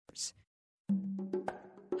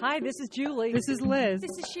Hi, this is Julie. This is Liz.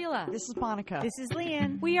 This is Sheila. This is Monica. This is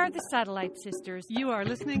Leanne. We are the Satellite Sisters. You are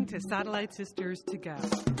listening to Satellite Sisters to Go.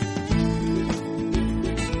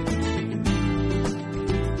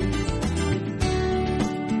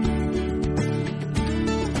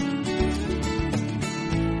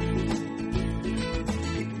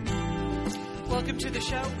 Welcome to the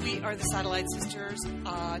show. We are the Satellite Sisters,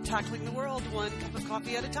 tackling the world one cup of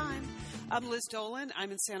coffee at a time. I'm Liz Dolan. I'm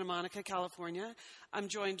in Santa Monica, California. I'm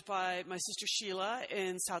joined by my sister Sheila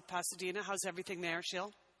in South Pasadena. How's everything there,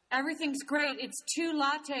 Sheila? Everything's great. It's 2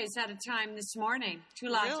 lattes at a time this morning. 2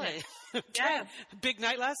 lattes. Really? Yeah. Big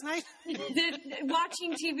night last night?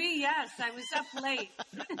 Watching TV, yes. I was up late.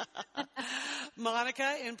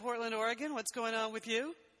 Monica in Portland, Oregon. What's going on with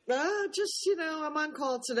you? I'm on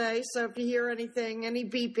call today, so if you hear anything, any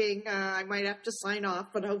beeping, I might have to sign off,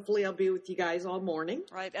 but hopefully I'll be with you guys all morning.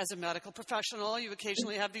 Right, as a medical professional, you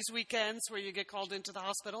occasionally have these weekends where you get called into the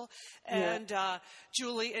hospital. And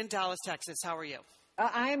Julie in Dallas, Texas, how are you?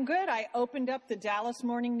 I am good. I opened up the Dallas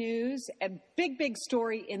Morning News, a big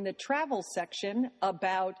story in the travel section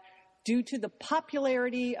about, due to the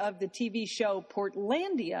popularity of the TV show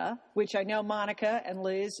Portlandia, which I know, Monica and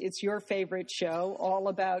Liz, it's your favorite show, all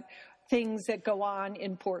about things that go on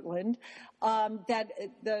in Portland, that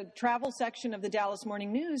the travel section of the Dallas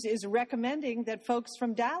Morning News is recommending that folks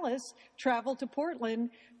from Dallas travel to Portland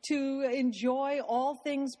to enjoy all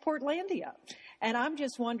things Portlandia. And I'm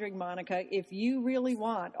just wondering, Monica, if you really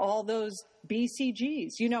want all those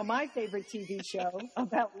BCGs, you know, my favorite TV show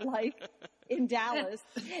about life in Dallas,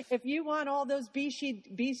 if you want all those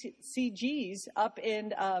BCGs up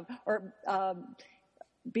in,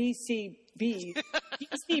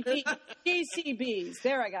 GCBs.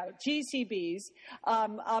 There I got it. GCBs.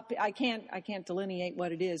 Up. I can't delineate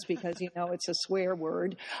what it is because, you know, it's a swear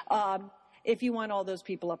word. If you want all those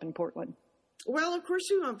people up in Portland. Well, of course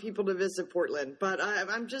we want people to visit Portland, but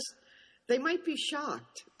they might be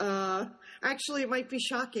shocked. Actually, it might be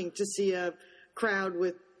shocking to see a crowd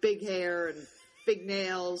with big hair and big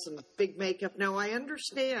nails and big makeup. Now, I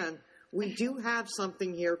understand we do have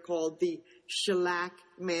something here called the shellac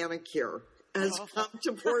manicure has come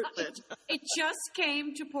to Portland. It just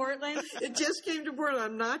came to Portland? It just came to Portland.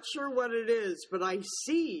 I'm not sure what it is, but I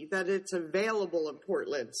see that it's available in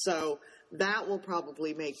Portland. So that will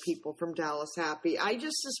probably make people from Dallas happy. I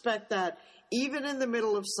just suspect that even in the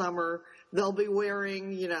middle of summer, they'll be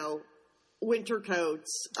wearing, you know, winter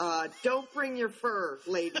coats. Don't bring your fur,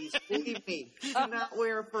 ladies. Believe me. Do not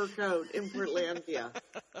wear a fur coat in Portlandia.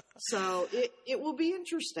 So it will be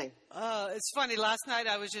interesting. It's funny. Last night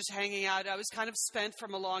I was just hanging out. I was kind of spent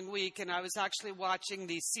from a long week, and I was actually watching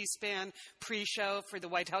the C-SPAN pre-show for the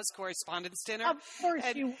White House Correspondents' Dinner. Of course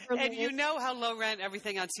you were. And you know how low rent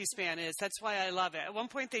everything on C-SPAN is. That's why I love it. At one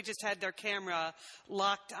point, they just had their camera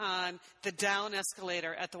locked on the down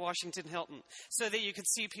escalator at the Washington Hilton so that you could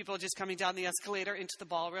see people just coming down the escalator into the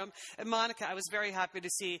ballroom. And Monica, I was very happy to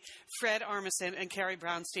see Fred Armisen and Carrie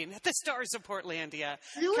Brownstein, the stars of Portlandia,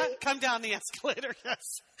 come down the escalator.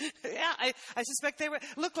 Yes. Yeah, I suspect they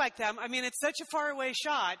look like them. I mean, it's such a faraway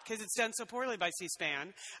shot because it's done so poorly by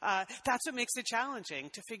C-SPAN. That's what makes it challenging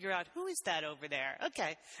to figure out who is that over there.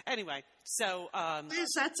 Okay. Anyway, so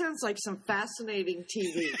Liz, that sounds like some fascinating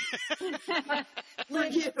TV for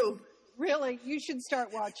you. Really, you should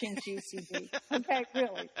start watching GCB. Okay,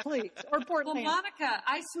 really, please. Or Portland. Well, Monica,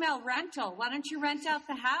 I smell rental. Why don't you rent out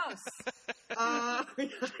the house? I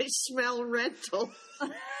smell rental.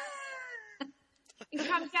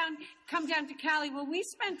 Come down to Cali. Well, we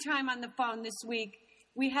spent time on the phone this week.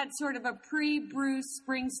 We had sort of a pre-Bruce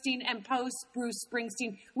Springsteen and post-Bruce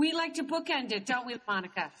Springsteen. We like to bookend it, don't we,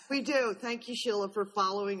 Monica? We do. Thank you, Sheila, for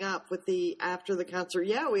following up with the after the concert.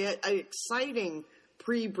 Yeah, we had an exciting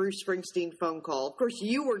pre-Bruce Springsteen phone call. Of course,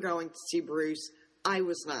 you were going to see Bruce. I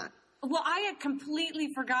was not. Well, I had completely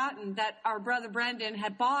forgotten that our brother Brendan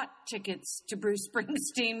had bought tickets to Bruce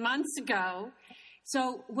Springsteen months ago.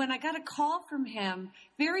 So when I got a call from him,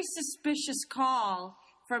 very suspicious call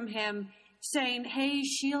from him saying, "Hey,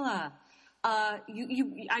 Sheila,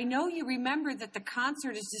 I know you remember that the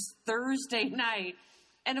concert is this Thursday night."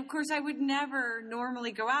 And of course, I would never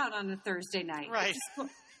normally go out on a Thursday night. Right.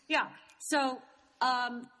 Yeah. So,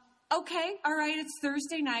 okay, all right, it's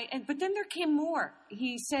Thursday night. But then there came more.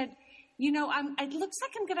 He said, "You know, it looks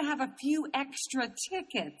like I'm going to have a few extra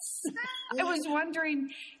tickets." I was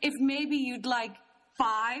wondering if maybe you'd like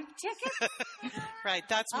 5 tickets? Right,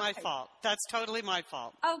 that's my fault. That's totally my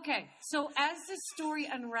fault. Okay, so as the story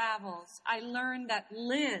unravels, I learned that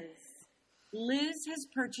Liz Liz has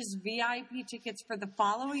purchased VIP tickets for the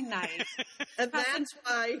following night. And that's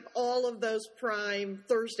why all of those Prime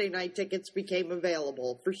Thursday night tickets became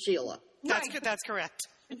available for Sheila. That's Right. good. That's correct.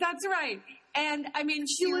 That's right. And I mean,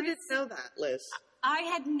 Sheila didn't know that, Liz. I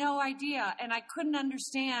had no idea, and I couldn't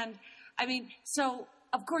understand. I mean, so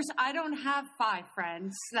of course I don't have 5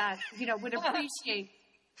 friends that, would appreciate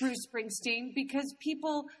Bruce Springsteen, because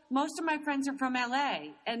most of my friends are from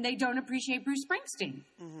LA and they don't appreciate Bruce Springsteen.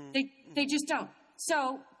 They just don't.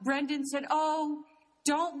 So Brendan said, "Oh,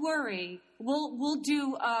 don't worry. We'll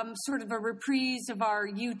do sort of a reprise of our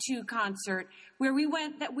U2 concert where we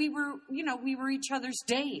were each other's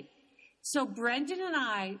date." So Brendan and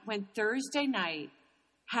I went Thursday night.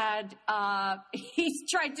 He's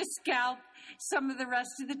tried to scalp some of the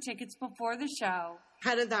rest of the tickets before the show.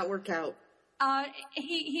 How did that work out?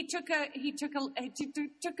 He took a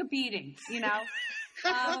beating,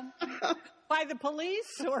 By the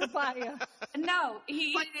police or by... No,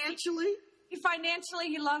 Financially?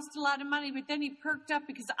 He lost a lot of money, but then he perked up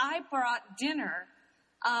because I brought dinner.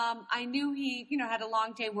 I knew he, had a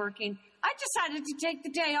long day working. I decided to take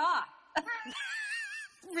the day off.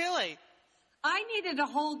 Really? I needed a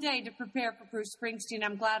whole day to prepare for Bruce Springsteen.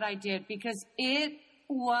 I'm glad I did, because it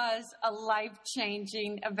was a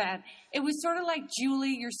life-changing event. It was sort of like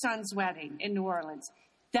Julie, your son's wedding in New Orleans.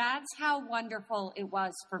 That's how wonderful it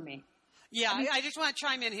was for me. Yeah, I just want to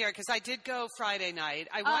chime in here because I did go Friday night.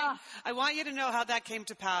 I want you to know how that came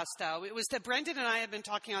to pass, though. It was that Brendan and I had been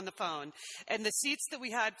talking on the phone, and the seats that we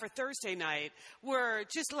had for Thursday night were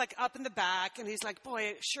just like up in the back, and he's like, "Boy,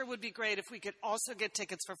 it sure would be great if we could also get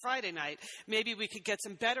tickets for Friday night. Maybe we could get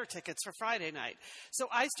some better tickets for Friday night." So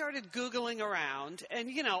I started Googling around, and,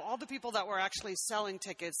 all the people that were actually selling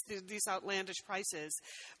tickets, these outlandish prices.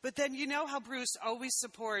 But then how Bruce always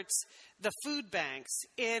supports the food banks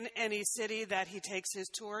in any city that he takes his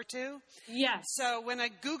tour to. Yes. So when I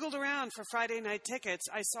Googled around for Friday night tickets,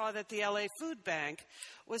 I saw that the LA Food Bank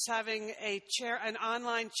was having an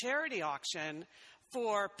online charity auction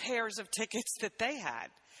for pairs of tickets that they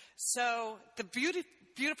had. So the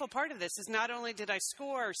beautiful part of this is not only did I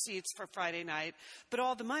score seats for Friday night, but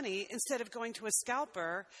all the money, instead of going to a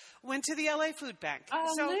scalper, went to the LA Food Bank.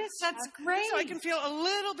 Oh, Liz, that's great. So I can feel a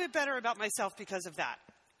little bit better about myself because of that.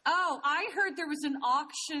 Oh, I heard there was an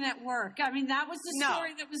auction at work. I mean, that was the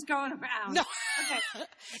story that was going around. No, Okay.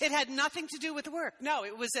 It had nothing to do with the work. No,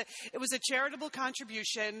 it was a charitable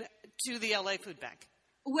contribution to the LA Food Bank.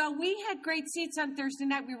 Well, we had great seats on Thursday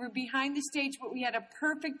night. We were behind the stage, but we had a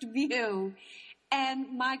perfect view.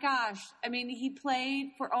 And my gosh, I mean, he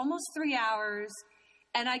played for almost 3 hours.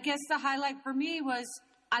 And I guess the highlight for me was,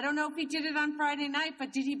 I don't know if he did it on Friday night,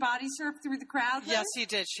 but did he body surf through the crowd? Yes, he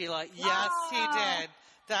did, Sheila. Yes, he did.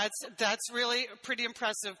 That's really pretty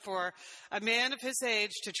impressive for a man of his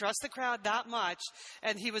age to trust the crowd that much.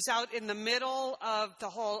 And he was out in the middle of the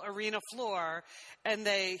whole arena floor, and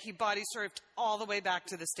he body surfed all the way back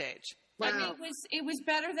to the stage. Wow. I mean, it was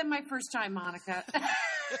better than my first time, Monica.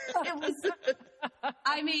 It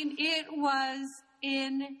was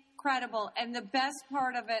incredible. And the best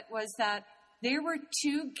part of it was that there were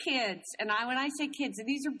 2 kids. And when I say kids,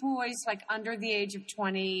 these are boys like under the age of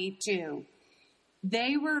 22.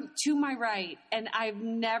 They were to my right, and I've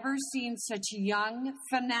never seen such young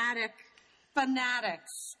fanatics for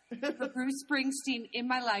Bruce Springsteen in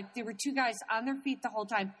my life. There were 2 guys on their feet the whole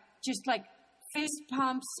time, just like fist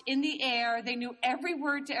pumps in the air. They knew every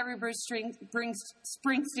word to every Bruce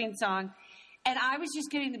Springsteen song, and I was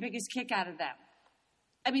just getting the biggest kick out of them.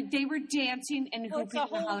 I mean, they were dancing and hooping It's a and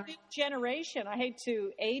whole hollering. new generation. I hate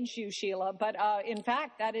to age you, Sheila, but in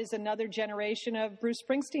fact, that is another generation of Bruce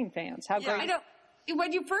Springsteen fans. How great! I know.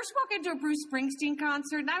 When you first walk into a Bruce Springsteen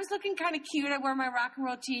concert, and I was looking kind of cute, I wear my rock and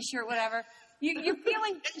roll T-shirt, whatever. You're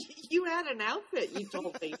feeling. You had an outfit, you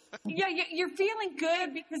told me. Yeah, you're feeling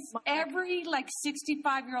good because every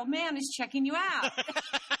 65-year-old man is checking you out.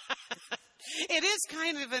 It is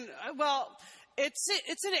kind of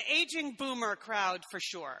it's an aging boomer crowd for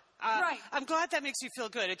sure. Right. I'm glad that makes you feel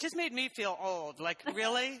good. It just made me feel old. Like,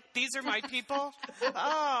 really? These are my people?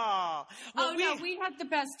 Oh. Well, we had the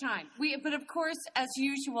best time. But of course, as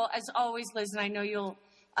usual, as always, Liz, and I know you'll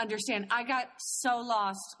understand, I got so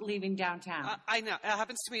lost leaving downtown. I know. It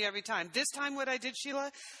happens to me every time. This time what I did, Sheila,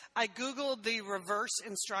 I Googled the reverse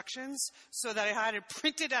instructions so that I had it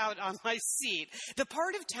printed out on my seat. The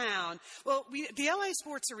part of town, the LA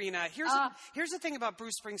Sports Arena, here's the thing about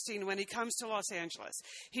Bruce Springsteen when he comes to Los Angeles.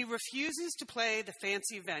 He refuses to play the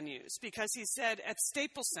fancy venues because he said at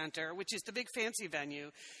Staples Center, which is the big fancy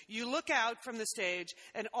venue, you look out from the stage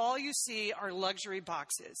and all you see are luxury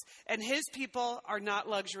boxes. And his people are not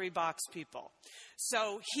luxury luxury box people.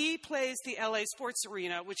 So he plays the LA Sports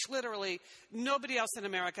Arena, which literally nobody else in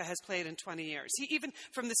America has played in 20 years. He even,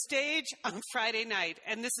 from the stage on Friday night,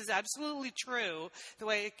 and this is absolutely true, the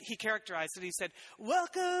way he characterized it, he said,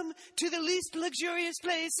 "Welcome to the least luxurious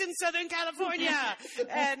place in Southern California."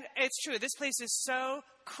 And it's true. This place is so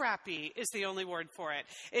crappy is the only word for it.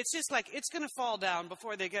 It's just like it's going to fall down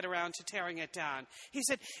before they get around to tearing it down. He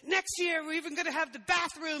said, "Next year we're even going to have the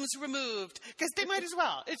bathrooms removed because they might as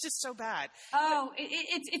well." It's just so bad. Oh,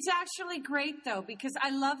 it's actually great though, because I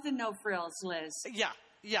love the no frills, Liz. Yeah.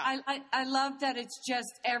 I love that it's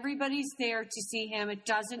just everybody's there to see him. It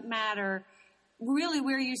doesn't matter really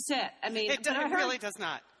where you sit. I mean, It really does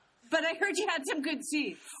not. But I heard you had some good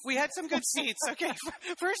seats. We had some good seats. Okay.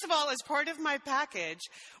 First of all, as part of my package,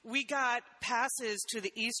 we got passes to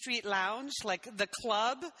the E Street Lounge, like the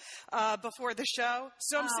club, before the show.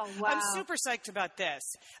 So I'm super psyched about this.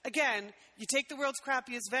 Again, you take the world's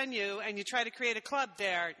crappiest venue and you try to create a club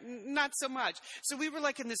there. Not so much. So we were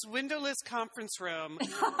like in this windowless conference room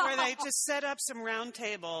where they just set up some round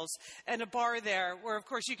tables and a bar there where, of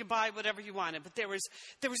course, you could buy whatever you wanted. But there was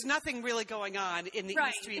nothing really going on in the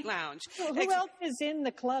E Street Lounge. Well, who else is in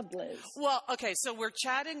the club, Liz? Well, okay, so we're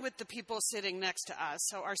chatting with the people sitting next to us.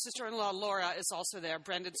 So our sister-in-law, Laura, is also there,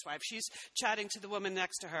 Brendan's wife. She's chatting to the woman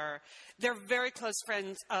next to her. They're very close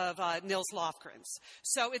friends of Nils Lofgren's.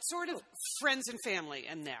 So it's sort of friends and family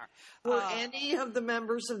in there. Were any of the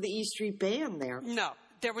members of the E Street Band there? No.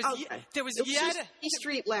 There was E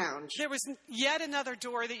Street Lounge. There was yet another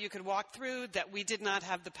door that you could walk through that we did not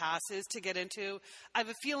have the passes to get into. I have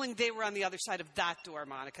a feeling they were on the other side of that door,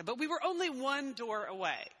 Monica, but we were only one door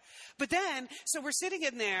away. But then, so we're sitting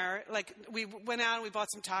in there, like we went out and we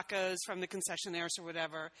bought some tacos from the concessionaires or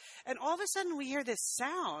whatever, and all of a sudden we hear this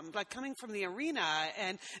sound like coming from the arena,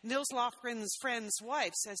 and Nils Lofgren's friend's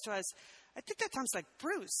wife says to us, "I think that sounds like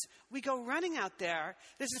Bruce." We go running out there.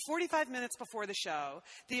 This is 45 minutes before the show.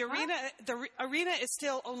 The arena is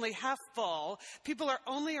still only half full. People are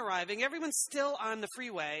only arriving. Everyone's still on the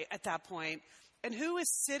freeway at that point. And who is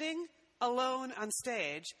sitting alone on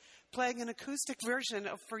stage playing an acoustic version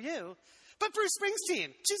of For You? But Bruce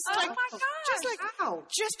Springsteen, just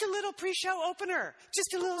a little pre-show opener,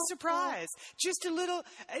 just a little surprise, just a little.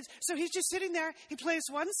 So he's just sitting there. He plays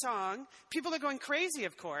one song. People are going crazy,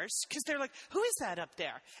 of course, because they're like, "Who is that up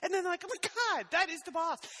there?" And then they're like, "Oh my God, that is the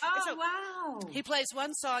boss." Oh, wow! He plays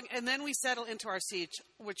one song, and then we settle into our seats,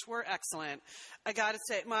 which were excellent. I got to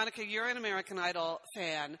say, Monica, you're an American Idol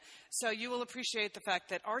fan, so you will appreciate the fact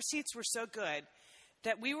that our seats were so good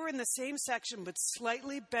that we were in the same section but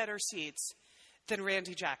slightly better seats than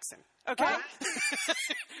Randy Jackson. Okay?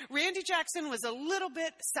 Randy Jackson was a little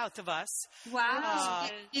bit south of us. Wow.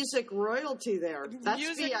 Music royalty there. That's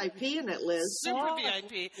VIP in it, Liz. Super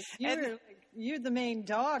VIP. You're the main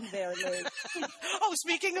dog there, Liz. Oh,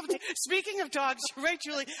 speaking of dogs, right,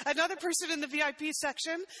 Julie? Another person in the VIP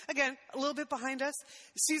section, again, a little bit behind us,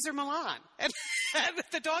 Cesar Millan, and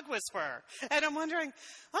the dog whisperer. And I'm wondering,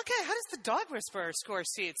 okay, how does the dog whisperer score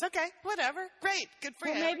seats? Okay, whatever, great, good for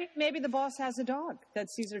him. Maybe the boss has a dog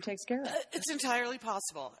that Cesar takes care of. It's entirely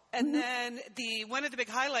possible. And then one of the big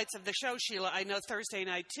highlights of the show, Sheila, I know Thursday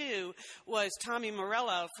night too, was Tommy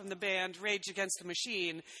Morello from the band Rage Against the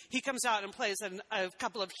Machine. He comes out and plays a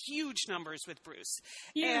couple of huge numbers with Bruce.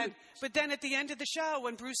 But then at the end of the show,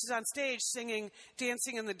 when Bruce is on stage singing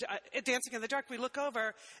Dancing in the Dark, we look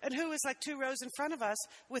over, and who is like 2 rows in front of us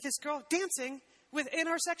with his girl dancing in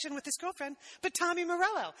our section with his girlfriend, but Tommy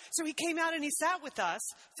Morello. So he came out and he sat with us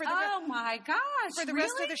for the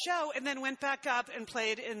rest of the show, and then went back up and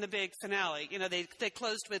played in the big finale. You know, they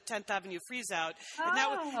closed with 10th Avenue Freeze Out,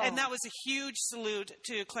 and that was a huge salute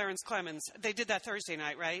to Clarence Clemons. They did that Thursday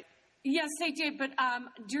night, right? Yes, they did. But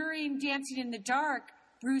during Dancing in the Dark,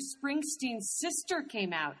 Bruce Springsteen's sister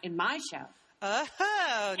came out in my show.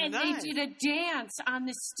 Oh, and nice. They did a dance on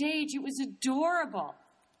the stage. It was adorable.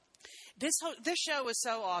 This show is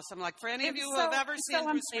so awesome. Like, for any of you who have ever seen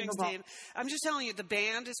Bruce Springsteen, I'm just telling you, the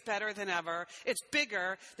band is better than ever. It's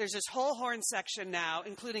bigger. There's this whole horn section now,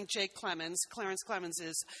 including Jake Clemons, Clarence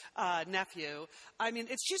Clemons' nephew. I mean,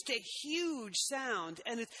 it's just a huge sound.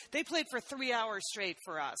 And they played for 3 hours straight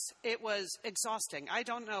for us. It was exhausting. I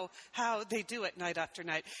don't know how they do it night after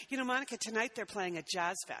night. You know, Monica, tonight they're playing a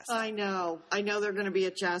jazz fest. I know they're going to be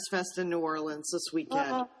at Jazz Fest in New Orleans this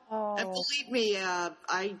weekend. And believe me,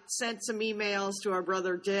 I sent some emails to our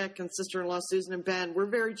brother Dick and sister-in-law Susan and Ben. We're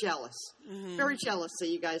very jealous. Mm-hmm. Very jealous that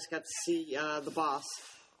you guys got to see the boss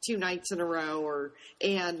 2 nights in a row,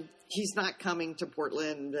 and he's not coming to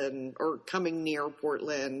Portland or coming near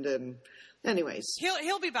Portland. And anyways.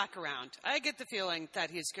 He'll be back around. I get the feeling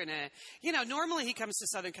that he's gonna, normally he comes to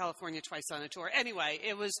Southern California twice on a tour. Anyway,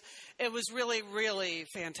 it was really, really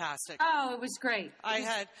fantastic. Oh, it was great.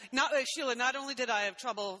 Sheila, not only did I have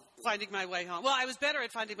trouble finding my way home, well, I was better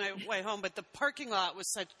at finding my way home, but the parking lot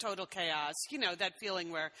was such total chaos. That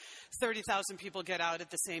feeling where 30,000 people get out at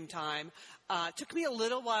the same time. Took me a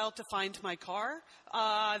little while to find my car.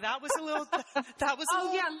 That was a little.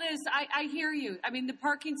 Oh yeah, Liz, I hear you. I mean, the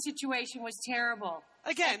parking situation was terrible.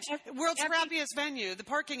 Again, world's crappiest venue. The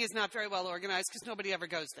parking is not very well organized because nobody ever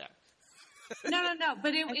goes there. No.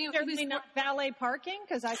 But it was not valet parking,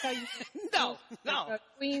 because I thought you no. the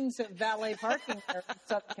queens of valet parking there in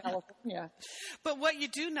Southern California. But what you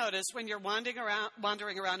do notice when you're wandering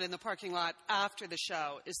around in the parking lot after the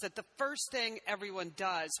show is that the first thing everyone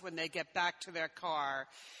does when they get back to their car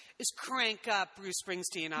is crank up Bruce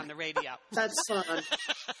Springsteen on the radio. That's fun.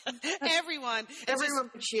 Everyone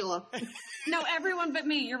but Sheila. No, everyone but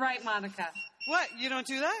me. You're right, Monica. What? You don't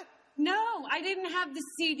do that? No, I didn't have the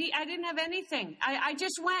CD. I didn't have anything. I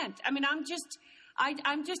just went. I mean, I'm just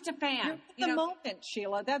a fan. You're in the moment,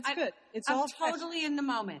 Sheila. That's good. I'm totally in the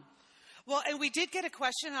moment. Well, and we did get a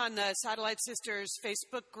question on the Satellite Sisters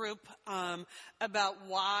Facebook group about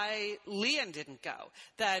why Lian didn't go.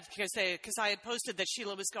 Because I had posted that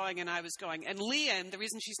Sheila was going and I was going. And Lian, the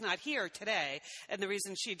reason she's not here today, and the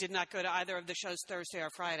reason she did not go to either of the shows Thursday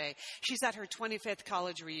or Friday, she's at her 25th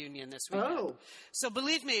college reunion this weekend. Oh. So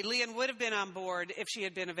believe me, Lian would have been on board if she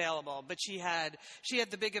had been available. But she had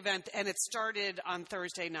the big event, and it started on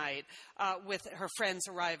Thursday night with her friends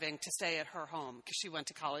arriving to stay at her home because she went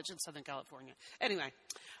to college in Southern California. Anyway,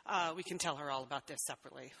 we can tell her all about this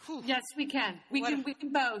separately. Whew. Yes, we can. We can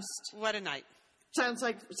boast. What a night. Sounds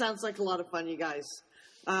like a lot of fun, you guys.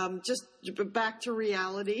 Just back to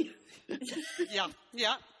reality.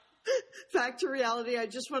 Yeah. Back to reality. I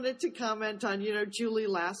just wanted to comment on, Julie,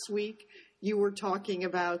 last week you were talking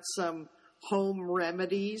about some home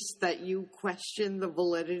remedies that you question the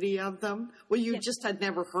validity of them. Well, you just had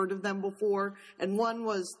never heard of them before. And one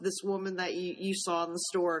was this woman that you saw in the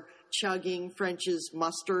store chugging French's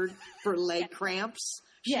mustard for leg cramps.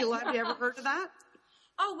 Sheila, have you ever heard of that?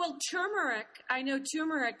 Oh, well, turmeric. I know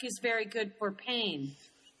turmeric is very good for pain.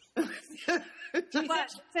 But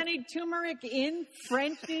any turmeric in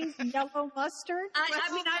French's yellow mustard?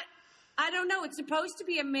 I don't know. It's supposed to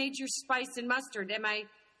be a major spice in mustard. I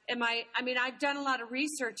mean, I've done a lot of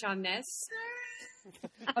research on this.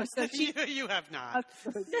 Oh, so you have not.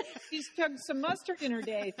 She's chugged some mustard in her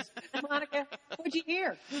days. Monica, what'd you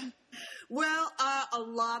hear? Well, a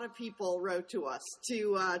lot of people wrote to us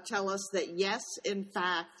to tell us that, yes, in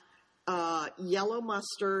fact, yellow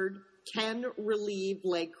mustard can relieve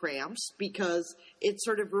leg cramps because it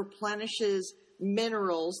sort of replenishes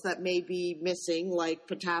minerals that may be missing, like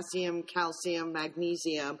potassium, calcium,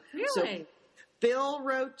 magnesium. Really? So Bill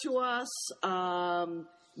wrote to us.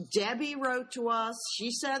 Debbie wrote to us. She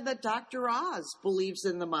said that Dr. Oz believes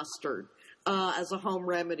in the mustard as a home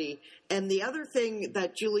remedy. And the other thing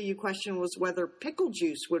that, Julie, you questioned was whether pickle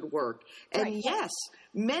juice would work. And yes,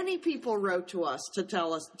 many people wrote to us to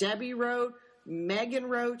tell us. Debbie wrote. Megan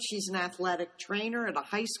wrote. She's an athletic trainer at a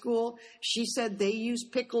high school. She said they use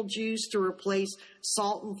pickle juice to replace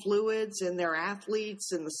salt and fluids in their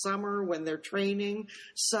athletes in the summer when they're training.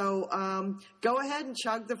 So go ahead and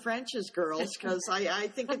chug the French's, girls, because I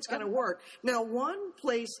think it's going to work. Now,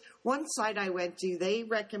 one site I went to, they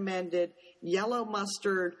recommended yellow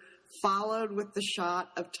mustard followed with the shot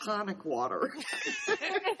of tonic water.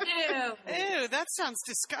 Ew, that sounds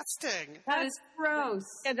disgusting. That is gross.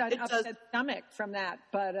 I had an upset stomach from that,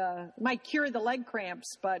 but might cure the leg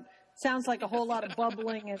cramps, but sounds like a whole lot of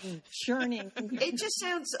bubbling and churning. It just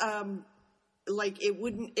sounds like it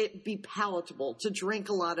wouldn't be palatable to drink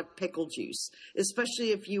a lot of pickle juice,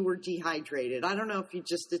 especially if you were dehydrated. I don't know if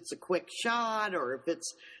it's a quick shot or if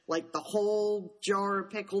it's like the whole jar of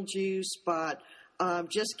pickle juice, but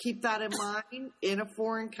just keep that in mind. In a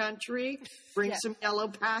foreign country, bring some yellow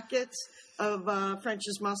packets of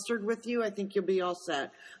French's mustard with you. I think you'll be all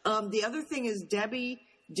set. The other thing is Debbie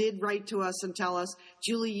did write to us and tell us,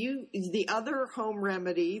 Julie, the other home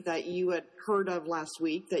remedy that you had heard of last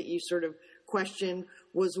week that you sort of questioned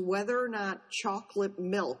was whether or not chocolate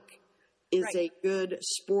milk is a good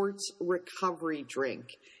sports recovery drink.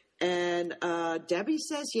 And Debbie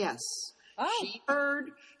says yes. Oh.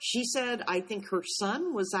 She said, I think her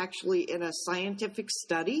son was actually in a scientific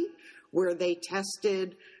study where they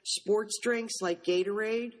tested sports drinks like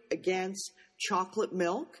Gatorade against chocolate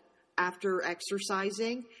milk after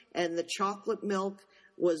exercising, and the chocolate milk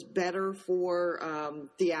was better for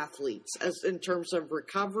the athletes as in terms of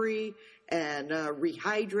recovery and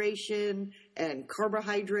rehydration and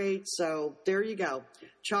carbohydrates. So there you go.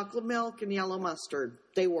 Chocolate milk and yellow mustard.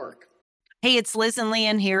 They work. Hey, it's Liz and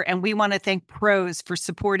Leanne here, and we want to thank Prose for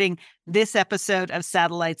supporting this episode of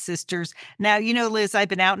Satellite Sisters. Now, you know, Liz, I've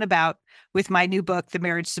been out and about with my new book, The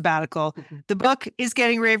Marriage Sabbatical. The book is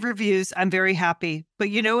getting rave reviews. I'm very happy. But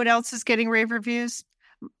you know what else is getting rave reviews?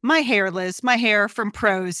 My hair, Liz. My hair from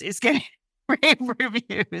Prose is getting rave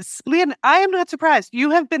reviews. Leanne, I am not surprised. You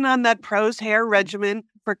have been on that Prose hair regimen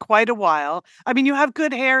for quite a while. I mean, you have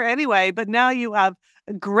good hair anyway, but now you have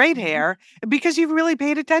great hair because you've really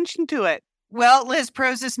paid attention to it. Well, Liz,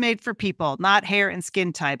 Prose is made for people, not hair and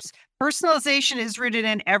skin types. Personalization is rooted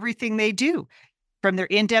in everything they do, from their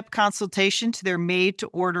in-depth consultation to their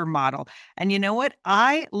made-to-order model. And you know what?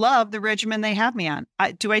 I love the regimen they have me on.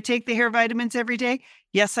 Do I take the hair vitamins every day?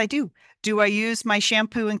 Yes, I do. Do I use my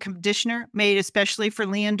shampoo and conditioner made especially for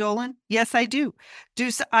Leanne Dolan? Yes, I do.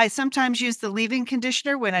 Do I sometimes use the leave-in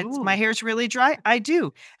conditioner when my hair's really dry? I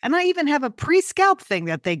do. And I even have a pre-scalp thing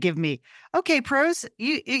that they give me. Okay, Prose,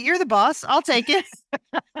 you're the boss. I'll take it.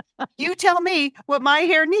 You tell me what my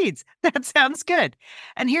hair needs. That sounds good.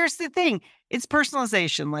 And here's the thing. It's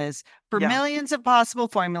personalization, Liz. For millions of possible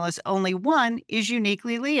formulas, only one is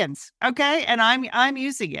uniquely Leanne's. Okay? And I'm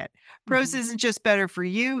using it. Prose isn't just better for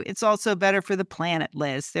you, it's also better for the planet,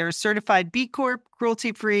 Liz. They're a certified B Corp,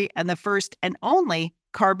 cruelty-free, and the first and only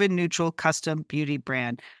carbon neutral custom beauty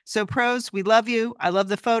brand. So Prose, we love you. I love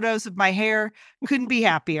the photos of my hair. Couldn't be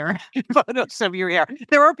happier. Photos of your hair.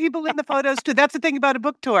 There are people in the photos too. That's the thing about a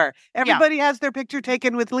book tour. Everybody has their picture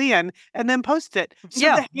taken with Leanne and then post it. So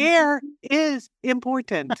the hair is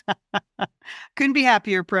important. Couldn't be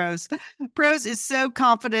happier, Prose. Prose is so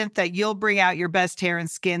confident that you'll bring out your best hair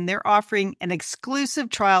and skin. They're offering an exclusive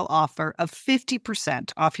trial offer of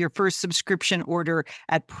 50% off your first subscription order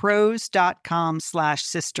at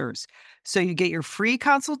prose.com/sisters. So you get your free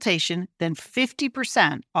consultation, then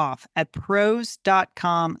 50% off at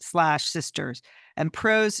prose.com/sisters. And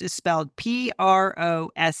Prose is spelled Prose.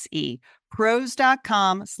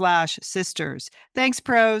 Prose.com/sisters. Thanks,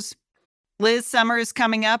 Prose. Liz, summer is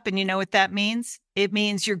coming up, and you know what that means? It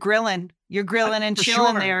means you're grilling. You're grilling and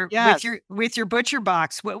chilling there with your butcher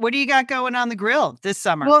box. What do you got going on the grill this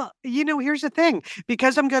summer? Well, you know, here's the thing.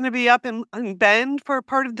 Because I'm going to be up in Bend for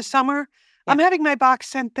part of the summer, I'm having my box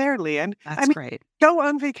sent there, Leanne. That's great. Go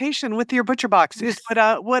on vacation with your butcher box is what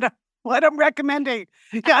I'm recommending.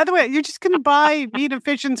 Yeah, otherwise, you're just going to buy meat and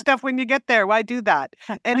fish and stuff when you get there. Why do that?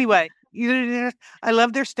 Anyway, I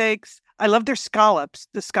love their steaks. I love their scallops.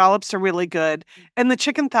 The scallops are really good. And the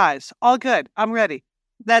chicken thighs, all good. I'm ready.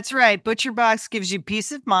 That's right. Butcher Box gives you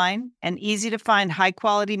peace of mind and easy to find high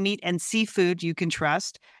quality meat and seafood you can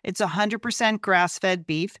trust. It's 100% grass-fed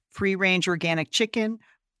beef, free-range organic chicken,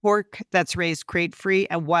 pork that's raised crate-free,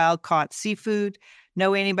 and wild-caught seafood.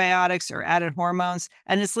 No antibiotics or added hormones.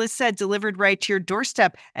 And as Liz said, delivered right to your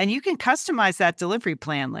doorstep. And you can customize that delivery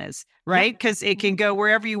plan, Liz, right? Because it can go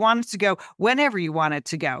wherever you want it to go, whenever you want it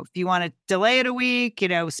to go. If you want to delay it a week,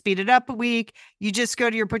 speed it up a week, you just go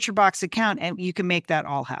to your Butcher Box account and you can make that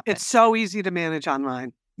all happen. It's so easy to manage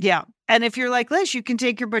online. Yeah. And if you're like Liz, you can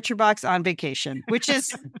take your Butcher Box on vacation, which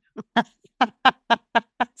is...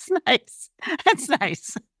 That's nice. That's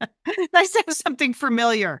nice. Nice to have something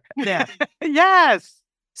familiar there. Yes.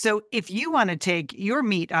 So if you want to take your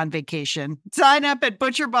meat on vacation, sign up at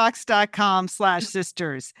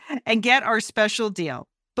butcherbox.com/sisters and get our special deal.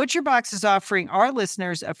 ButcherBox is offering our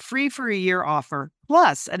listeners a free for a year offer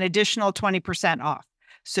plus an additional 20% off.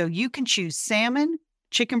 So you can choose salmon,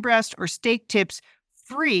 chicken breast, or steak tips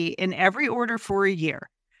free in every order for a year.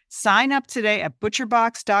 Sign up today at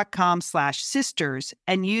butcherbox.com/sisters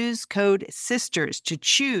and use code SISTERS to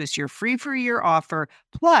choose your free for a year offer,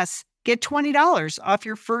 plus get $20 off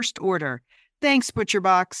your first order. Thanks,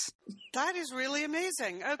 ButcherBox. That is really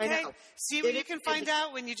amazing. Okay. See what you can find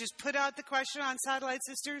out when you just put out the question on Satellite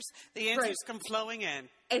Sisters? The answers come flowing in.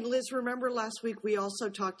 And Liz, remember last week we also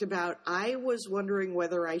talked about, I was wondering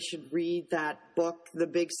whether I should read that book, The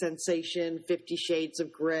Big Sensation, 50 Shades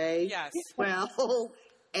of Grey. Yes. Well...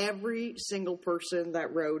 every single person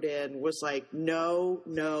that wrote in was like, no,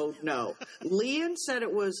 no, no. Leanne said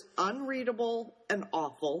it was unreadable and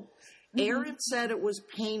awful. Erin said it was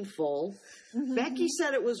painful. Becky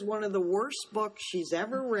said it was one of the worst books she's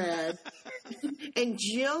ever read. And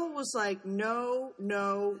Jill was like, no,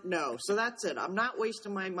 no, no. So that's it. I'm not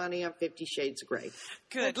wasting my money on 50 Shades of Grey.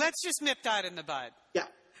 Good. Let's just nip that in the bud. Yeah.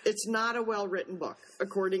 It's not a well-written book,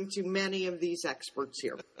 according to many of these experts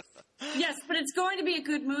here. Yes, but it's going to be a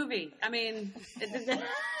good movie. I mean...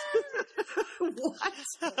 What?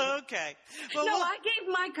 Okay. Well, No, I gave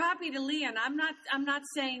my copy to Leon. I'm not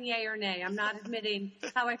saying yay or nay. I'm not admitting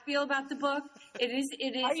how I feel about the book. It is.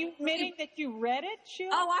 Are you admitting that you read it,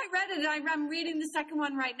 Sheila? Oh, I read it. I'm reading the second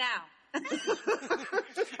one right now.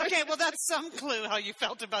 okay, well, that's some clue how you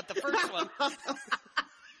felt about the first one.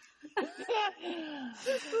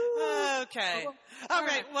 Okay. All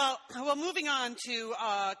right. Well, moving on to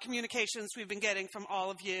communications we've been getting from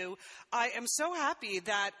all of you. I am so happy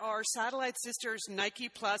that our Satellite Sisters Nike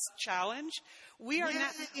Plus Challenge, we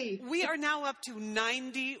are now up to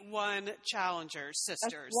 91 challengers, sisters.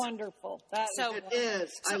 That's wonderful. It is.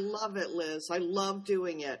 I love it, Liz. I love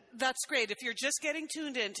doing it. That's great. If you're just getting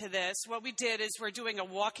tuned into this, what we did is we're doing a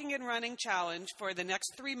walking and running challenge for the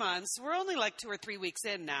next 3 months. We're only like 2 or 3 weeks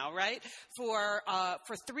in now, right? For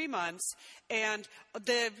 3 months, and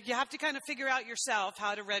you have to kind of figure out yourself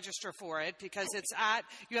how to register for it, because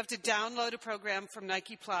you have to download a program from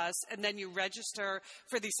Nike Plus, and then you register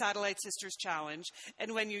for the Satellite Sisters Challenge.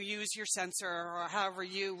 And when you use your sensor or however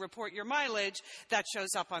you report your mileage, that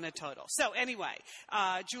shows up on a total. So anyway,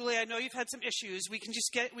 Julie, I know you've had some issues. We can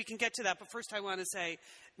get to that, but first I want to say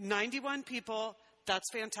 91 people. That's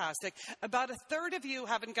fantastic. About a third of you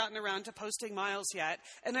haven't gotten around to posting miles yet,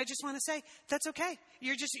 and I just want to say that's okay.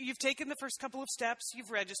 You've taken the first couple of steps.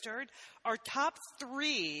 You've registered. Our top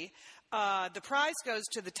 3, the prize goes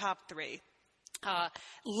to the top 3.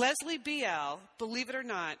 Leslie BL, believe it or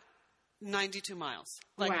not, 92 miles.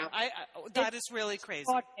 Wow. That is really crazy.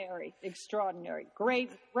 Extraordinary.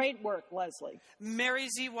 Great work, Leslie. Mary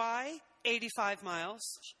ZY, 85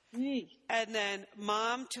 miles. And then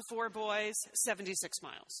mom to 4 boys, 76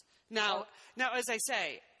 miles. Now, as I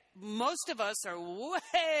say, most of us are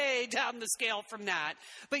way down the scale from that.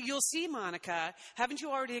 But you'll see, Monica, haven't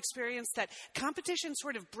you already experienced that competition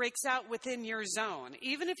sort of breaks out within your zone?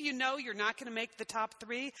 Even if you know you're not going to make the top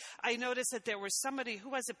 3, I noticed that there was somebody,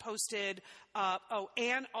 who has it posted?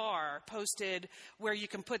 Ann R. posted where you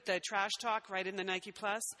can put the trash talk right in the Nike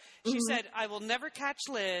Plus. She said, I will never catch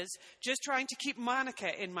Liz, just trying to keep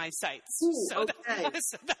Monica in my sights. Ooh, so okay.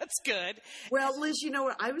 that's good. Well, Liz, you know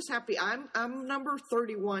what? I was happy. I'm number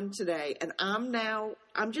 31 today, and I'm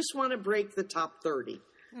just want to break the top 30.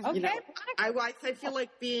 Okay. You know, I feel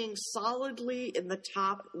like being solidly in the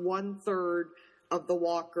top 1/3 of the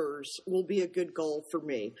walkers will be a good goal for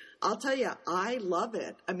me. I'll tell you, I love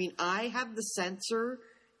it. I mean, I have the sensor,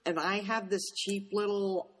 and I have this cheap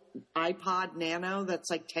little iPod Nano that's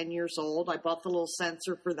like 10 years old. I bought the little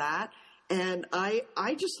sensor for that, and I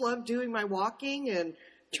just love doing my walking and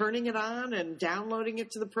turning it on and downloading it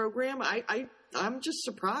to the program. I'm just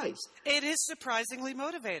surprised. It is surprisingly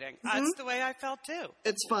motivating. That's the way I felt too.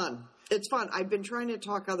 It's fun. It's fun. I've been trying to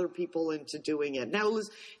talk other people into doing it. Now, Liz,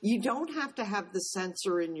 you don't have to have the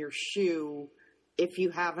sensor in your shoe if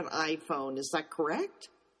you have an iPhone. Is that correct?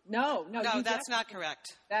 No, that's not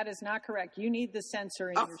correct. That is not correct. You need the sensor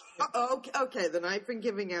in your shoe. Okay, then I've been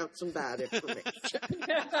giving out some bad information.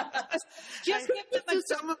 Just give them to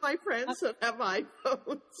some of my friends that have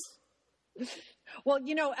iPhones. Well,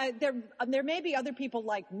 you know, there may be other people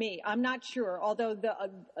like me. I'm not sure. Although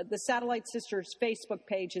the Satellite Sisters Facebook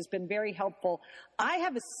page has been very helpful. I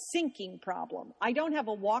have a sinking problem. I don't have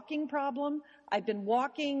a walking problem. I've been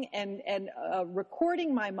walking and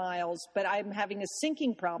recording my miles, but I'm having a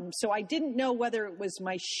sinking problem. So I didn't know whether it was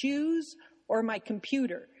my shoes or my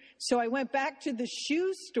computer. So I went back to the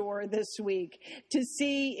shoe store this week to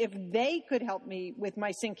see if they could help me with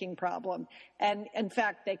my sinking problem. And in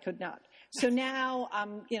fact, they could not. So now,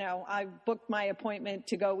 I've booked my appointment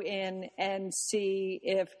to go in and see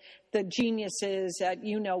if the geniuses at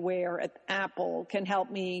where at Apple can help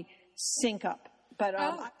me sync up. But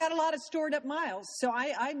I've got a lot of stored up miles, so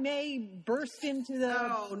I may burst into the...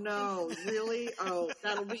 Oh, no, really? Oh,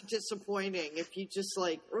 that'll be disappointing if you just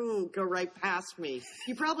go right past me.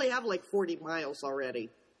 You probably have 40 miles already.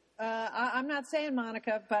 I'm not saying,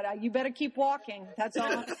 Monica, but you better keep walking. That's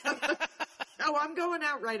all. Oh, I'm going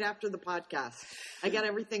out right after the podcast. I got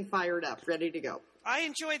everything fired up, ready to go. I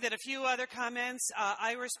enjoyed that. A few other comments.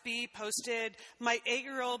 Iris B. posted, my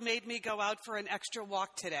 8-year-old made me go out for an extra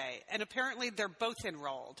walk today. And apparently they're both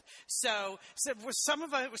enrolled. So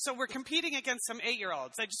we're competing against some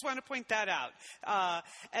 8-year-olds. I just want to point that out.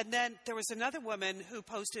 And then there was another woman who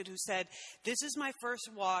posted who said, this is my first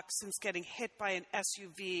walk since getting hit by an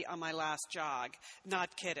SUV on my last jog.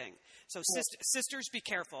 Not kidding. So sisters, be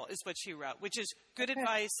careful is what she wrote, which is good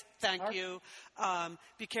advice. Thank you.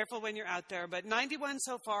 Be careful when you're out there. But 91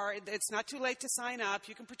 so far. It's not too late to sign up.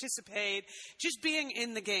 You can participate. Just being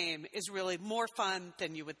in the game is really more fun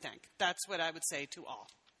than you would think. That's what I would say to all.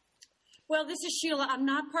 Well, this is Sheila. I'm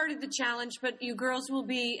not part of the challenge, but you girls will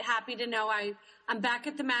be happy to know I'm back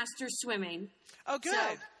at the Masters swimming. Oh, good. So,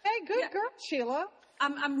 Hey, good girl, Sheila.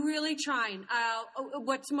 I'm really trying.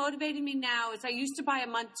 What's motivating me now is I used to buy a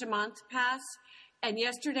month-to-month pass, and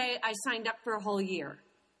yesterday I signed up for a whole year.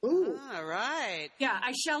 Ooh. All right. Yeah,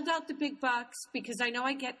 I shelled out the big bucks because I know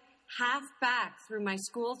I get half back through my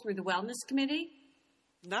school, through the wellness committee.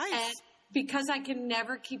 Nice. And because I can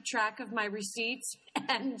never keep track of my receipts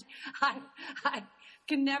and I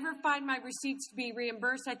can never find my receipts to be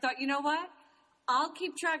reimbursed, I thought, you know what? I'll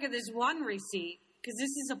keep track of this one receipt because this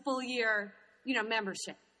is a full year,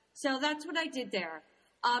 membership. So that's what I did there.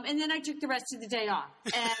 And then I took the rest of the day off.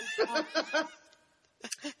 And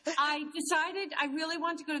I decided I really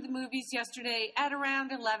wanted to go to the movies yesterday at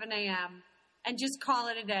around 11 a.m. and just call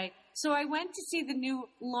it a day. So I went to see the new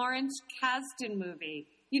Lawrence Kasdan movie,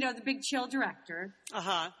 the Big Chill director.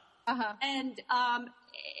 Uh-huh. And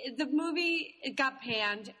the movie got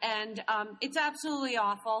panned, and it's absolutely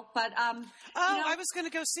awful. But I was going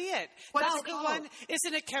to go see it. What's That's it the called? one.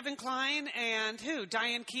 Isn't it Kevin Kline and who?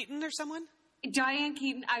 Diane Keaton or someone? Diane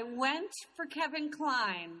Keaton. I went for Kevin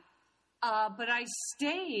Kline, but I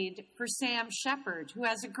stayed for Sam Shepard, who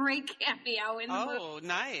has a great cameo in the movie. Oh,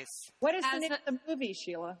 nice. What is the As name of the movie,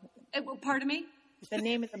 Sheila? Pardon me? The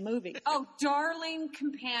name of the movie. Oh, Darling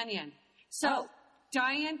Companion. So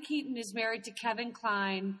Diane Keaton is married to Kevin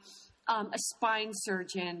Kline, a spine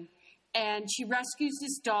surgeon, and she rescues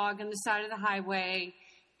this dog on the side of the highway,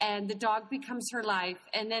 and the dog becomes her life,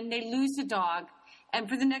 and then they lose the dog, and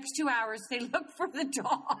for the next 2 hours, they look for the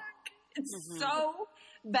dog. It's so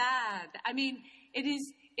bad. I mean, it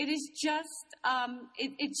is just,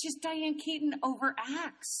 it's just Diane Keaton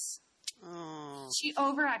overacts. Oh. She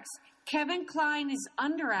overacts. Kevin Kline is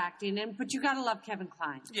underacting, but you gotta love Kevin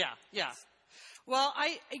Kline. Yeah. Well,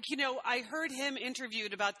 I heard him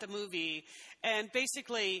interviewed about the movie, and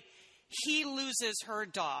basically he loses her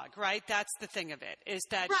dog, right? That's the thing of it, is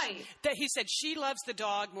that, Right. that he said she loves the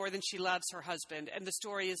dog more than she loves her husband, and the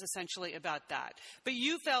story is essentially about that. But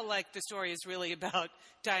you felt like the story is really about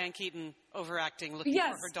Diane Keaton overacting, looking for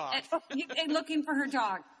her dog. And looking for her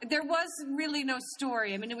dog. There was really no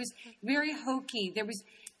story. I mean, it was very hokey. There was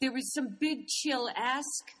some Big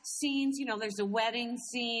Chill-esque scenes. There's a wedding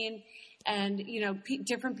scene, and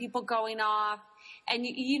different people going off, and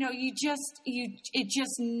it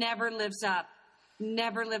just never lives up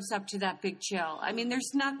to that Big Chill. I mean,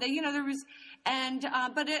 there's not, there was, and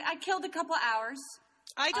but I killed a couple hours.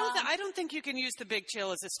 I don't think you can use the Big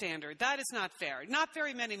Chill as a standard. That is not fair. Not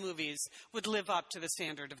very many movies would live up to the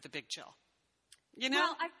standard of the Big Chill.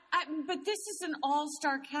 Well, but this is an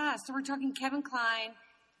all-star cast. So we're talking Kevin Kline,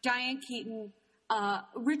 Diane Keaton,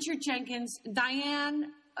 Richard Jenkins,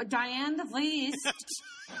 Diane DeVries.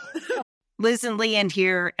 Liz and Leanne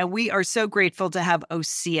here, and we are so grateful to have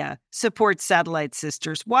OSEA support Satellite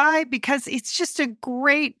Sisters. Why? Because it's just a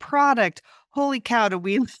great product. Holy cow, do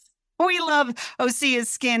we love OSEA's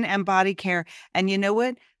skin and body care. And you know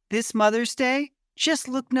what? This Mother's Day, just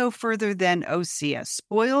look no further than OSEA.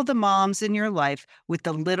 Spoil the moms in your life with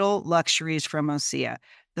the little luxuries from OSEA.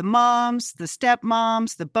 The moms, the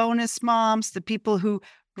stepmoms, the bonus moms, the people who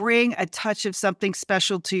bring a touch of something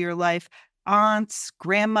special to your life. Aunts,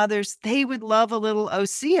 grandmothers, they would love a little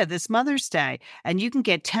OSEA this Mother's Day. And you can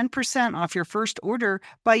get 10% off your first order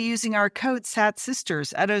by using our code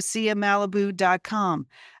SATSisters at OSEAMalibu.com.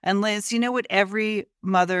 And Liz, you know what every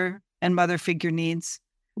mother and mother figure needs?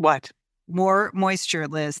 What? More moisture,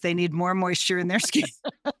 Liz. They need more moisture in their skin.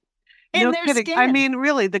 No kidding. I mean,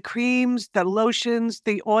 really, the creams, the lotions,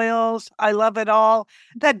 the oils, I love it all.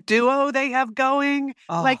 That duo they have going,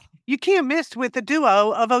 like you can't miss with the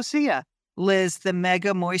duo of OSEA. Liz, the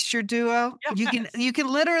Mega Moisture Duo. Yes. You can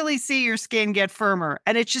literally see your skin get firmer,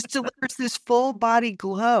 and it just delivers this full body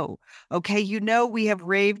glow. Okay, we have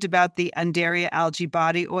raved about the Undaria Algae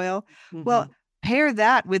Body Oil. Mm-hmm. Well, pair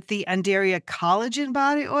that with the Undaria Collagen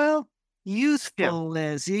Body Oil. Youthful,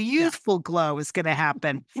 Liz. Your youthful glow is going to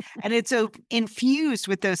happen. And it's infused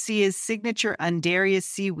with OSEA's signature Undaria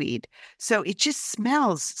seaweed. So it just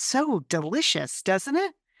smells so delicious, doesn't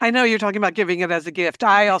it? I know you're talking about giving it as a gift.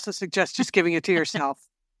 I also suggest just giving it to yourself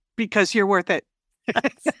because you're worth it.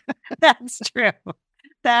 That's true.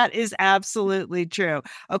 That is absolutely true.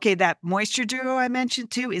 Okay, that Moisture Duo I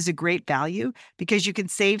mentioned too is a great value because you can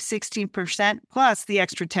save 16% plus the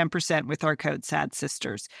extra 10% with our code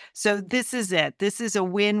SADSisters. So this is it. This is a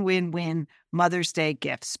win-win-win Mother's Day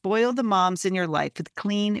gift. Spoil the moms in your life with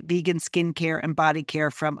clean vegan skincare and body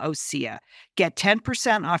care from OSEA. Get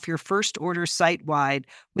 10% off your first order site-wide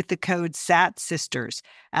with the code SATSisters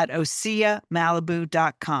at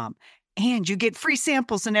OSEAMalibu.com. And you get free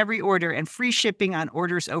samples in every order and free shipping on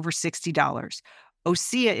orders over $60.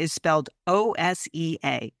 OSEA is spelled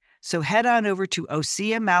O-S-E-A. So head on over to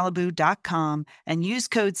OSEAMalibu.com and use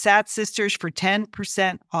code SATSisters for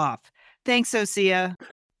 10% off. Thanks, OSEA.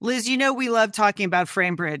 Liz, you know we love talking about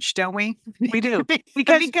FrameBridge, don't we? We do.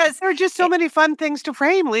 Because there are just so many fun things to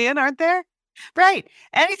frame, Leanne, aren't there? Right.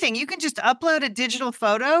 Anything. You can just upload a digital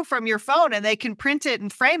photo from your phone and they can print it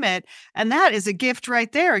and frame it. And that is a gift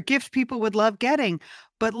right there, a gift people would love getting.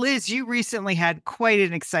 But Liz, you recently had quite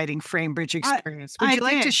an exciting FrameBridge experience. Would you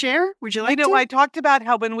like to share? Would you like to? I talked about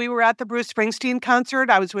how when we were at the Bruce Springsteen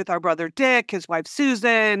concert, I was with our brother Dick, his wife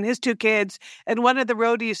Susan, his 2 kids, and one of the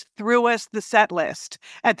roadies threw us the set list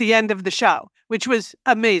at the end of the show, which was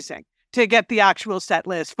amazing to get the actual set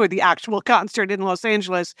list for the actual concert in Los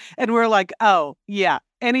Angeles. And we're like, oh, yeah,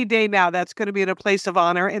 any day now, that's going to be in a place of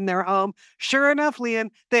honor in their home. Sure enough, Leanne,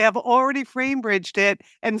 they have already FrameBridged it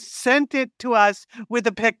and sent it to us with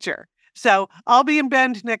a picture. So I'll be in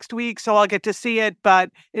Bend next week, so I'll get to see it.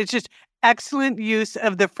 But it's just excellent use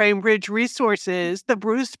of the FrameBridge resources, the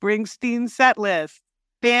Bruce Springsteen set list.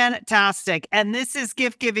 Fantastic. And this is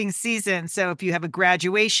gift giving season. So if you have a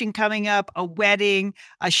graduation coming up, a wedding,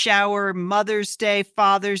 a shower, Mother's Day,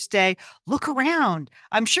 Father's Day, look around.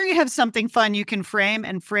 I'm sure you have something fun you can frame,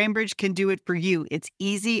 and FrameBridge can do it for you. It's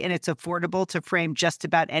easy and it's affordable to frame just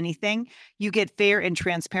about anything. You get fair and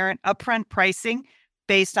transparent upfront pricing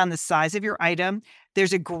based on the size of your item.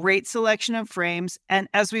 There's a great selection of frames. And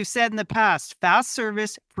as we've said in the past, fast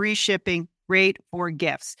service, free shipping, great for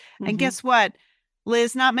gifts. And guess what?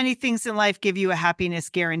 Liz, not many things in life give you a happiness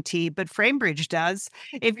guarantee, but FrameBridge does.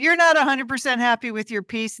 If you're not 100% happy with your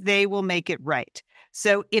piece, they will make it right.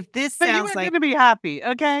 So if this sounds like... But you're going to be happy,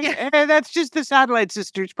 okay? Yeah. That's just the Satellite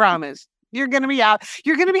Sisters promise. You're going to be out.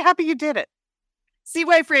 You're going to be happy you did it. See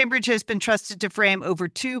why FrameBridge has been trusted to frame over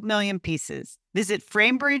 2 million pieces. Visit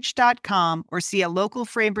framebridge.com or see a local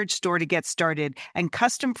FrameBridge store to get started and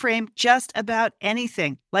custom frame just about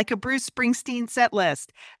anything, like a Bruce Springsteen set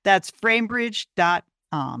list. That's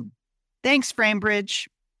framebridge.com. Thanks, FrameBridge.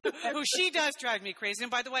 Oh, she does drive me crazy.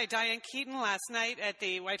 And by the way, Diane Keaton last night at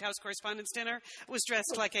the White House Correspondents' Dinner was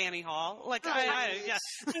dressed like Annie Hall. Like, yeah.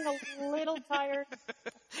 A little tired.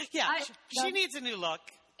 Yeah, she needs a new look.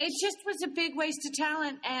 It just was a big waste of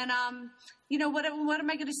talent. And, what am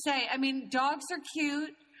I going to say? I mean, dogs are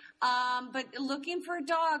cute, but looking for a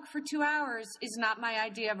dog for 2 hours is not my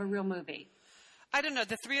idea of a real movie. I don't know.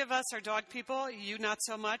 The 3 of us are dog people. You not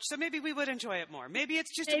so much. So maybe we would enjoy it more. Maybe it's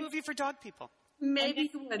just a movie for dog people. Maybe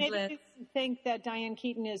you would, Liz. Maybe you think that Diane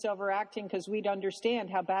Keaton is overacting because we'd understand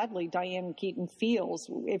how badly Diane Keaton feels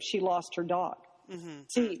if she lost her dog. Mm-hmm.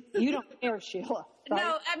 See, you don't care, Sheila. Right?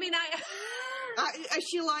 No, I mean,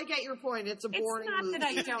 Sheila, I get your point. It's a boring movie. It's not that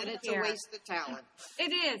I don't and it's care. a waste of talent.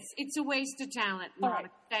 It is. It's a waste of talent, Monica.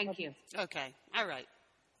 Right. Thank you. Okay. All right.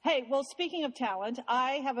 Hey, well, speaking of talent,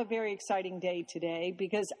 I have a very exciting day today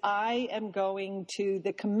because I am going to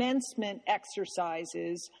the commencement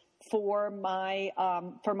exercises for my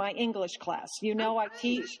English class. You know, I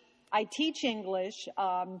teach English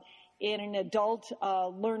in an adult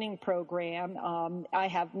learning program. I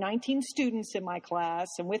have 19 students in my class,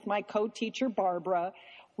 and with my co-teacher Barbara,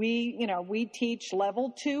 we teach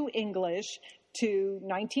level 2 English to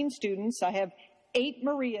 19 students. I have 8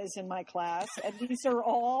 Marias in my class, and these are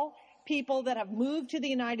all people that have moved to the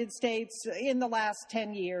United States in the last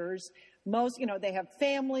 10 years. Most, they have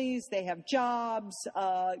families, they have jobs,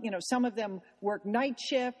 some of them work night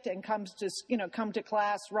shift and come to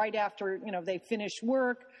class right after, they finish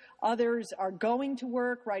work. Others are going to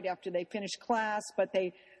work right after they finish class, but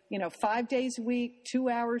they, 5 days a week, 2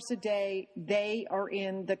 hours a day, they are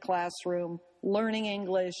in the classroom learning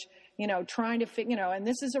English, trying to and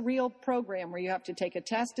this is a real program where you have to take a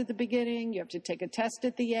test at the beginning, you have to take a test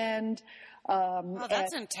at the end.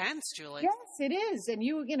 That's intense, Julie. Yes, it is. And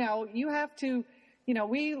you have to,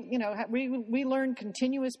 we learn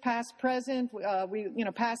continuous past present,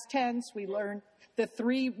 past tense. We learn the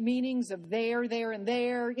 3 meanings of there, and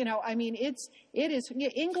there. English it's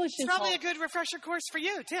is probably a good refresher course for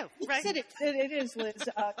you too, right? It is, Liz.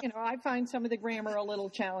 I find some of the grammar a little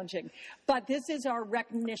challenging, but this is our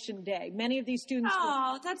recognition day. Many of these students.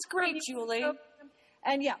 Oh, that's great, Julie.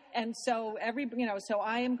 And so so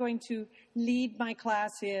I am going to lead my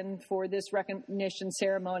class in for this recognition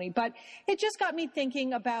ceremony. But it just got me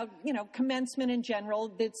thinking about, commencement in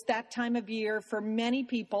general. It's that time of year for many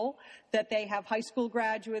people that they have high school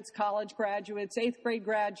graduates, college graduates, 8th grade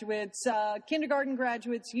graduates, kindergarten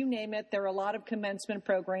graduates, you name it. There are a lot of commencement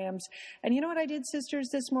programs. And you know what I did, sisters,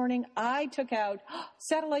 this morning? I took out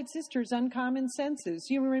Satellite Sisters Uncommon Senses.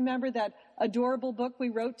 You remember that adorable book we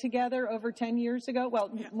wrote together over 10 years ago.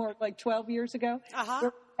 Well, more like 12 years ago. There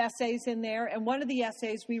were essays in there. And one of the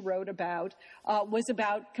essays we wrote about was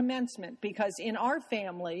about commencement, because in our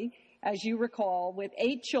family, as you recall, with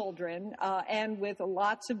 8 children and with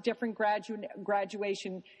lots of different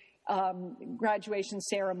graduation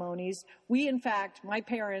ceremonies, we, in fact,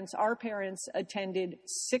 our parents attended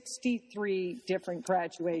 63 different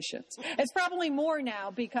graduations. It's probably more now,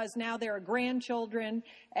 because now there are grandchildren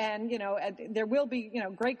and, there will be,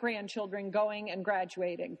 great-grandchildren going and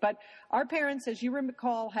graduating. But our parents, as you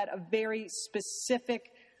recall, had a very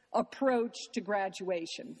specific approach to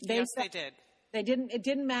graduation. Yes, they did. It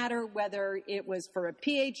didn't matter whether it was for a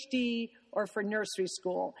PhD or for nursery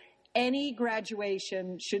school. Any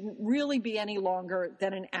graduation shouldn't really be any longer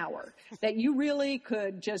than an hour. That you really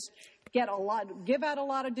could just give out a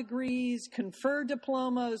lot of degrees, confer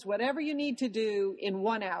diplomas, whatever you need to do in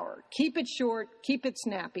 1 hour. Keep it short, keep it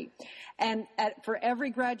snappy. And for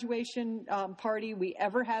every graduation party we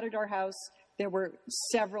ever had at our house, there were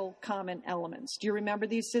several common elements. Do you remember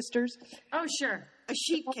these, sisters? Oh, sure. A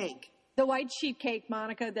sheet cake. The white sheet cake,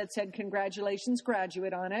 Monica, that said "Congratulations,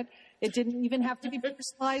 graduate" on it. It didn't even have to be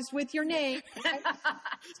personalized with your name.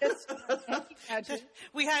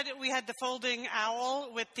 We had the folding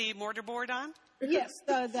owl with the mortarboard on. Yes,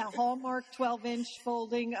 the Hallmark 12-inch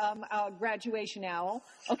folding graduation owl.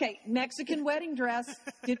 Okay, Mexican wedding dress.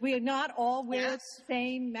 Did we not all wear the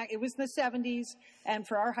same? It was the 70s, and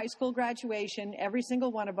for our high school graduation, every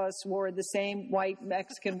single one of us wore the same white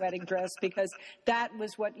Mexican wedding dress, because that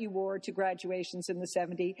was what you wore to graduations in the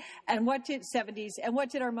 70s. And what did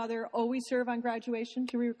our mother always serve on graduation?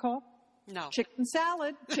 Do you recall? No. Chicken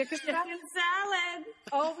salad. Chicken salad.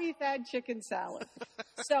 Oh, we've had chicken salad.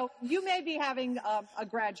 So you may be having a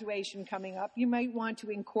graduation coming up. You might want to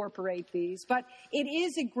incorporate these. But it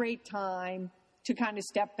is a great time to kind of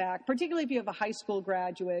step back, particularly if you have a high school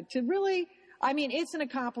graduate, to really, it's an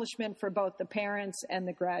accomplishment for both the parents and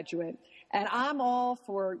the graduate. And I'm all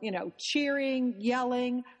for, cheering,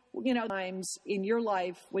 yelling, times in your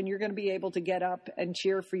life when you're going to be able to get up and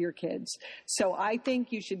cheer for your kids. So I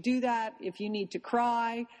think you should do that. If you need to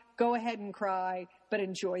cry, go ahead and cry, but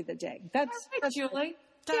enjoy the day. That's Julie.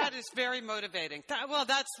 That is very motivating.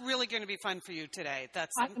 That's really going to be fun for you today.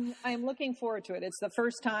 I'm looking forward to it. It's the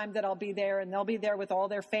first time that I'll be there, and they'll be there with all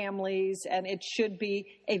their families, and it should be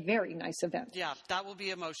a very nice event. Yeah, that will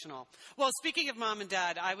be emotional. Well, speaking of Mom and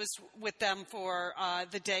Dad, I was with them for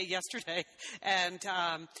the day yesterday, and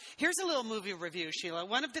here's a little movie review, Sheila.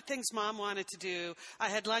 One of the things Mom wanted to do, I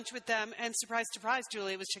had lunch with them, and surprise,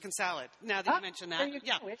 Julie, it was chicken salad. Now that you mentioned that. There you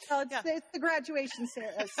go. It's the graduation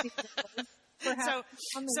season.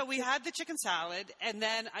 So we had the chicken salad, and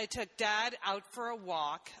then I took Dad out for a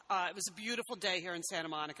walk. It was a beautiful day here in Santa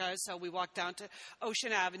Monica, so we walked down to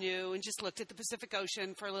Ocean Avenue and just looked at the Pacific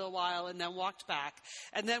Ocean for a little while and then walked back.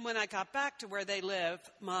 And then when I got back to where they live,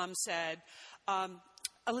 Mom said,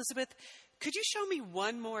 Elizabeth, could you show me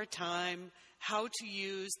one more time how to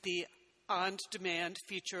use the on-demand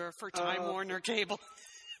feature for Time Warner Cable?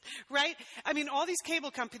 Right? All these cable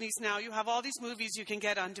companies now, you have all these movies you can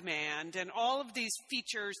get on demand and all of these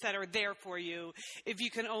features that are there for you if you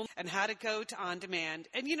can only, and how to go to on demand.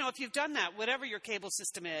 And, if you've done that, whatever your cable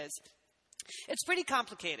system is, it's pretty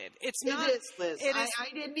complicated. It is, Liz. I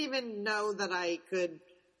didn't even know that I could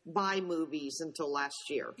buy movies until last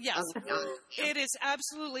year. Yes. It is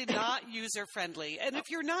absolutely not user-friendly. And if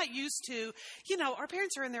you're not used to, our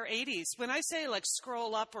parents are in their 80s. When I say,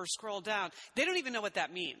 scroll up or scroll down, they don't even know what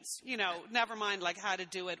that means. Never mind, how to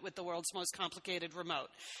do it with the world's most complicated remote.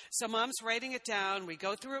 So Mom's writing it down. We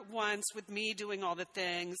go through it once with me doing all the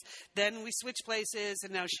things. Then we switch places,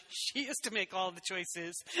 and now she has to make all the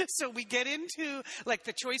choices. So we get into,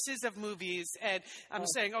 the choices of movies, and I'm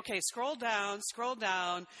saying, okay, scroll down,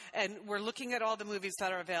 and we're looking at all the movies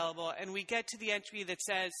that are available, and we get to the entry that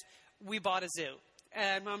says, "We bought a zoo."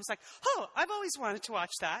 And Mom's like, "Oh, I've always wanted to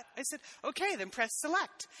watch that." I said, "Okay, then press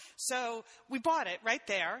select." So we bought it right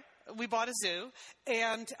there. We bought a zoo,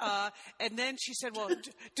 and then she said, "Well,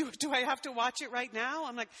 do I have to watch it right now?"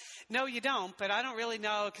 I'm like, "No, you don't, but I don't really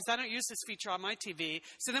know because I don't use this feature on my TV."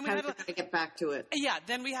 So then we had to get back to it. Yeah,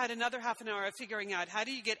 then we had another half an hour of figuring out how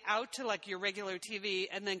do you get out to your regular TV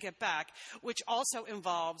and then get back, which also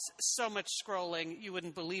involves so much scrolling you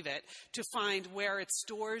wouldn't believe it to find where it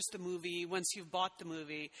stores the movie once you've bought the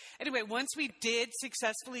movie. Anyway, once we did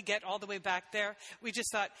successfully get all the way back there, we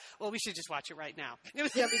just thought, well, we should just watch it right now. Yeah,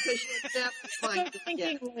 because never find Good it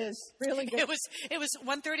thinking, again. Liz. Really good. It was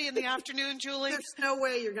 1:30 in the afternoon, Julie. There's no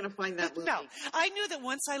way you're going to find that movie. No, I knew that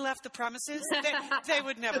once I left the premises, they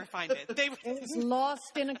would never find it. They would, It was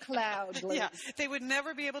lost in a cloud, Liz. yeah, they would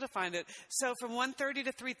never be able to find it. So from 1:30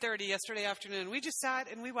 to 3:30 yesterday afternoon, we just sat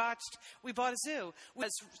and we watched. We bought a zoo. It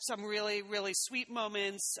was some really, really sweet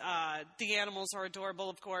moments. The animals are adorable,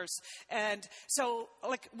 of course, and so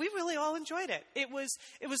like we really all enjoyed it. It was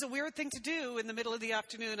a weird thing to do in the middle of the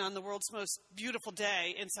afternoon on the world's most beautiful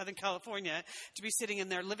day in Southern California, to be sitting in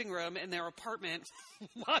their living room in their apartment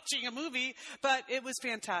watching a movie, but it was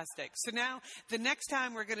fantastic. So now the next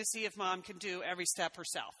time we're going to see if Mom can do every step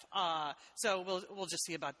herself. So we'll just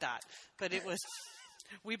see about that. But it was,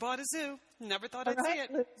 we bought a zoo. Never thought I'd see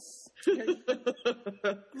it.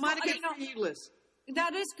 Monica, Good for you, Liz.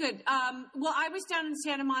 That is good. Well, I was down in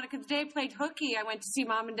Santa Monica today, played hooky. I went to see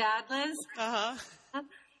Mom and Dad, Liz.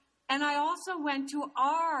 And I also went to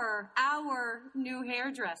our new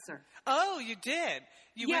hairdresser. oh, you did.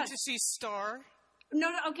 You went Yes. to see Star. No,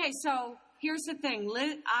 okay, so here's the thing.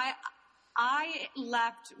 Liz, I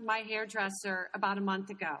left my hairdresser about a month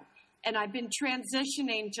ago, and I've been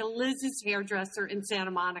transitioning to Liz's hairdresser in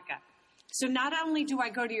Santa Monica. So not only do I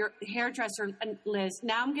go to your hairdresser, Liz,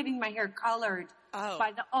 now I'm getting my hair colored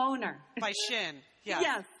by the owner. By Shin. Yeah.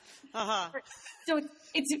 Yes. Uh-huh. So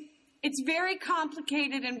it's very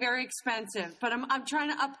complicated and very expensive, but I'm trying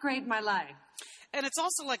to upgrade my life. And it's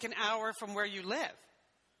also like an hour from where you live.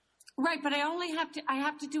 Right, but I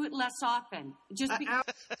have to do it less often. Just because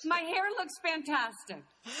my hair looks fantastic.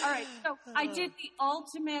 All right, so I did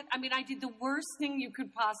I did the worst thing you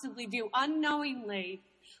could possibly do. Unknowingly,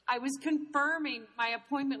 I was confirming my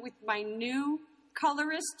appointment with my new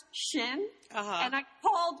colorist, Shin, and I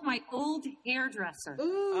called my old hairdresser.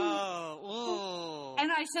 Oh,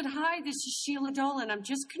 And I said, "Hi, this is Sheila Dolan. I'm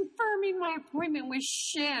just confirming my appointment with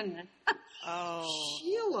Shin."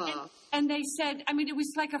 Sheila. And they said, it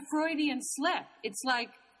was like a Freudian slip. It's like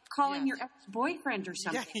calling your ex-boyfriend or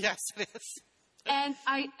something. yes, it is. And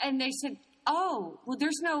they said, "Oh, well,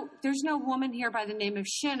 there's no woman here by the name of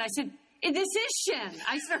Shin." I said, "This is Shin."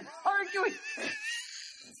 I started arguing.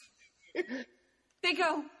 They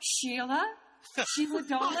go, "Sheila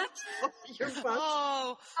Dolan?" You're busted.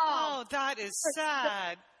 Oh, that is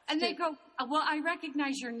sad. And they go, "Well, I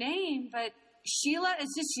recognize your name, but Sheila,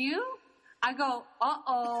 is this you?" I go,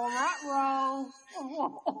 ruh-roh.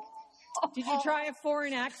 Did you try a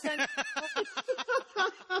foreign accent?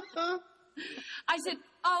 I said,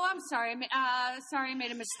 "Oh, I'm sorry. I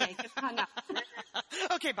made a mistake." Just hung up.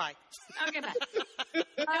 Okay, bye. Okay,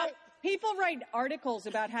 bye. People write articles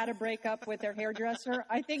about how to break up with their hairdresser.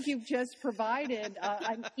 I think you've just provided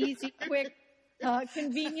an easy, quick,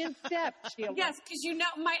 convenient step, Sheila. Yes, because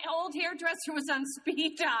my old hairdresser was on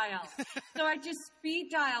speed dial. So I just speed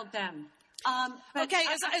dialed them. But Okay,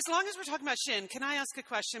 as long as we're talking about Shin, can I ask a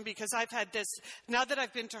question? Because I've had this, now that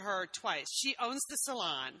I've been to her twice. She owns the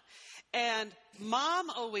salon, and Mom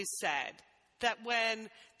always said that when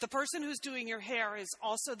the person who's doing your hair is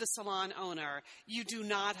also the salon owner, you do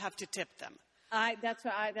not have to tip them.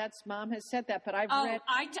 That's Mom has said that, but I've read.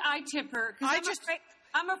 I tip her because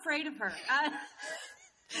I'm afraid of her.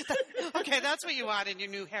 Okay, that's what you want in your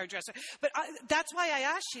new hairdresser. But that's why I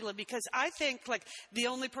asked Sheila, because I think like the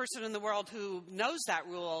only person in the world who knows that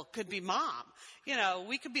rule could be Mom.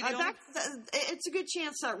 We could be the only. It's a good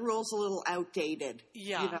chance that rule's a little outdated.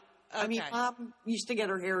 Yeah. Okay. Mom used to get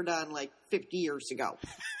her hair done like 50 years ago.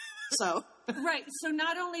 So. Right. So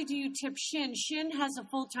not only do you tip Shin has a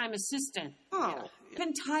full-time assistant. Oh.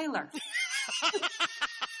 And Tyler.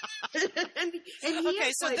 and he Okay,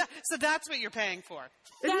 has so that's what you're paying for. and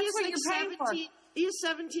he That's has what like you're paying for. 17. He has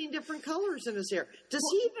 17 different colors in his hair. Does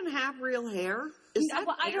he even have real hair? Is that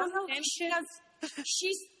Well, I hair? don't know.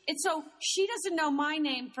 So she doesn't know my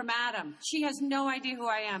name from Adam. She has no idea who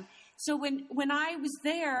I am. So when I was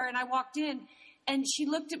there and I walked in and she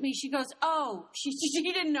looked at me, she goes, "Oh," she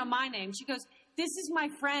didn't know my name. She goes, "This is my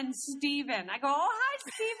friend Steven." I go, "Oh, hi,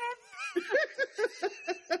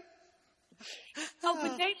 Steven." Oh,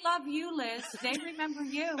 but they love you, Liz. They remember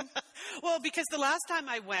you. Well, because the last time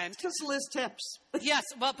I went, Because Liz tips. yes,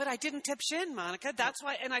 well, but I didn't tip Shin, Monica. That's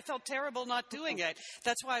why, and I felt terrible not doing it.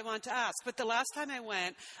 That's why I wanted to ask. But the last time I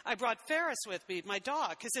went, I brought Ferris with me, my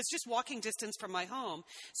dog, because it's just walking distance from my home.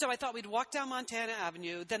 So I thought we'd walk down Montana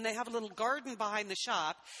Avenue. Then they have a little garden behind the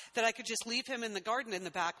shop that I could just leave him in the garden in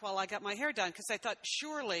the back while I got my hair done, because I thought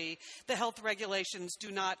surely the health regulations do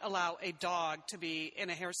not allow a dog to be in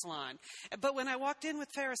a hair salon. But when I walked in with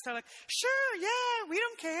Ferris, they're like, "Sure, yeah, we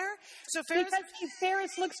don't care." So Ferris, Because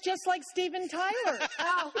Ferris looks just like Steven Tyler.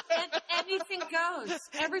 Oh, anything goes.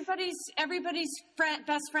 Everybody's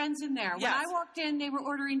best friends in there. When Yes. I walked in, they were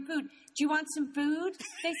ordering food. Do you want some food?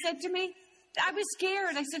 They said to me. I was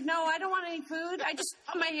scared. I said, no, I don't want any food. I just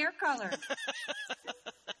want my hair color.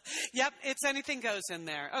 Yep, it's anything goes in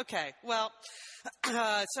there. Okay, well,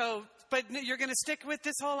 but you're going to stick with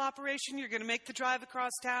this whole operation? You're going to make the drive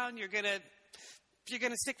across town? You're going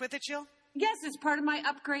to stick with it, Jill? Yes, it's part of my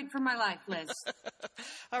upgrade for my life, Liz.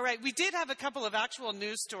 All right, we did have a couple of actual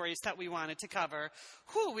news stories that we wanted to cover.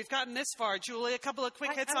 Whew, we've gotten this far. Julie, a couple of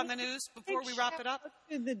quick hits on the news before we wrap it up?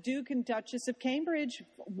 The Duke and Duchess of Cambridge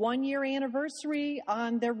 1-year anniversary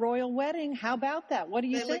on their royal wedding. How about that? What do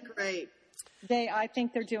you think? They look great. I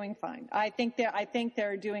think they're doing fine. I think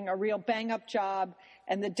they're doing a real bang-up job.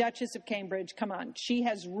 And the Duchess of Cambridge, come on, she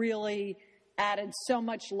has really added so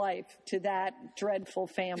much life to that dreadful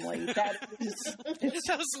family. That is,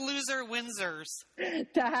 those loser Windsors.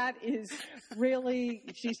 That is really,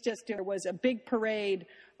 there was a big parade,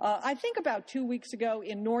 I think about 2 weeks ago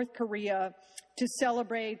in North Korea to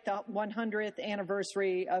celebrate the 100th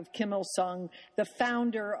anniversary of Kim Il-sung, the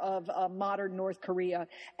founder of modern North Korea.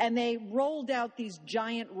 And they rolled out these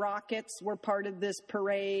giant rockets, were part of this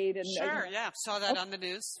parade. And, sure, yeah, saw that on the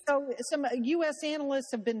news. So some U.S.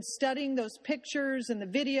 analysts have been studying those pictures and the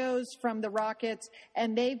videos from the rockets,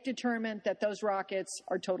 and they've determined that those rockets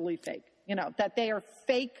are totally fake. That they are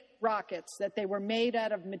fake rockets, that they were made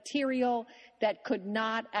out of material that could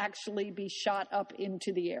not actually be shot up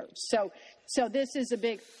into the air. So this is a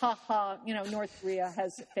big ha-ha, North Korea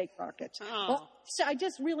has fake rockets. Oh. Well, so I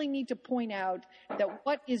just really need to point out that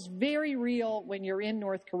what is very real when you're in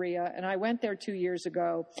North Korea, and I went there 2 years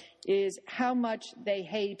ago, is how much they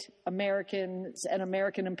hate Americans and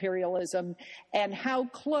American imperialism and how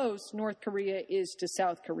close North Korea is to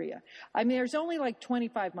South Korea. I mean, there's only like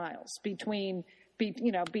 25 miles between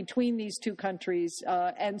these two countries,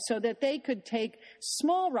 and so that they could take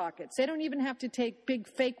small rockets. They don't even have to take big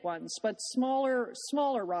fake ones, but smaller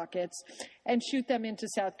rockets and shoot them into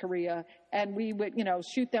South Korea. And we would,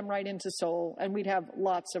 shoot them right into Seoul, and we'd have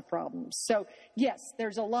lots of problems. So, yes,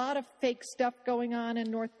 there's a lot of fake stuff going on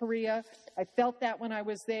in North Korea. I felt that when I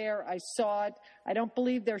was there. I saw it. I don't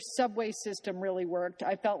believe their subway system really worked.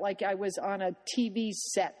 I felt like I was on a TV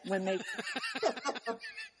set when they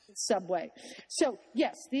subway. So,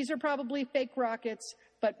 yes, these are probably fake rockets,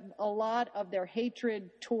 but a lot of their hatred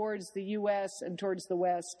towards the U.S. and towards the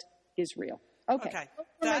West is real. Okay.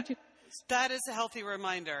 That is a healthy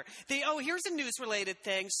reminder. Here's a news-related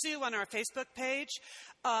thing. Sue on our Facebook page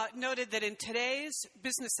noted that in today's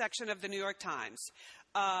business section of the New York Times,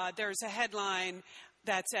 there's a headline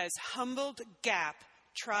that says, "Humbled Gap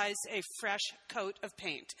tries a fresh coat of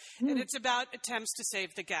paint." And it's about attempts to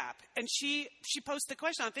save the Gap. And she posed the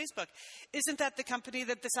question on Facebook, isn't that the company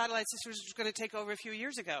that the Satellite Sisters was going to take over a few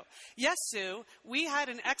years ago? Yes, Sue, we had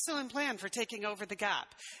an excellent plan for taking over the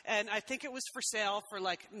Gap. And I think it was for sale for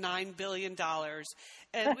like $9 billion.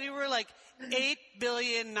 And we were like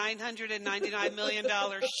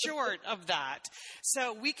 $8,999,000,000 short of that.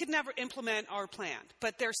 So we could never implement our plan.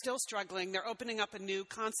 But they're still struggling. They're opening up a new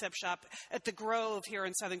concept shop at the Grove here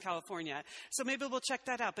in Southern California. So maybe we'll check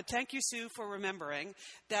that out. But thank you, Sue, for remembering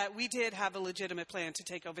that we did have a legitimate plan to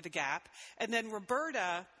take over the Gap. And then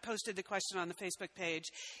Roberta posted the question on the Facebook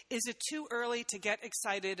page, is it too early to get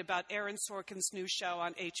excited about Aaron Sorkin's new show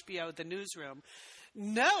on HBO, The Newsroom?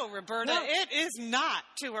 No, Roberta, It is not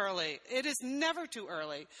too early. It is never too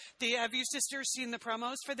early. Have you sisters seen the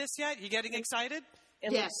promos for this yet? You getting excited?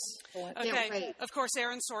 Yes. Okay. Of course,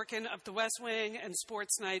 Aaron Sorkin of The West Wing and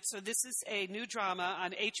Sports Night. So this is a new drama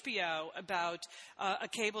on HBO about a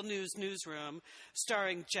cable news newsroom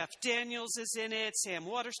starring Jeff Daniels is in it, Sam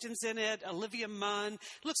Waterston's in it, Olivia Munn.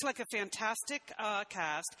 Looks like a fantastic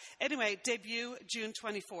cast. Anyway, debut June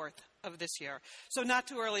 24th. Of this year. So not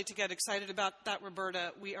too early to get excited about that,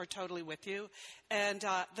 Roberta. We are totally with you. And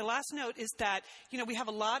the last note is that, we have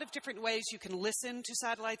a lot of different ways you can listen to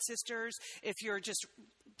Satellite Sisters. If you're just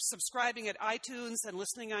subscribing at iTunes and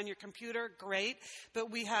listening on your computer, great. But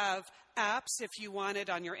we have apps if you want it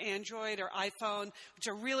on your Android or iPhone, which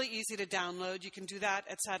are really easy to download. You can do that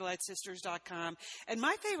at satellitesisters.com. And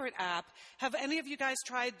my favorite app, have any of you guys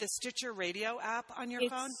tried the Stitcher Radio app on your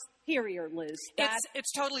phone? Superior, Liz.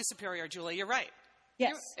 It's totally superior, Julie. You're right.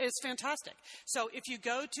 Yes. It's fantastic. So if you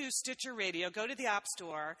go to Stitcher Radio, go to the App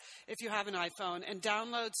Store if you have an iPhone and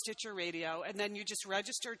download Stitcher Radio, and then you just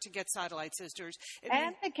register to get Satellite Sisters.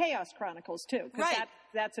 And the Chaos Chronicles, too. Right.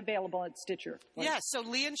 that's available at Stitcher. Yeah, so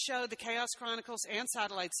Lee Show, The Chaos Chronicles, and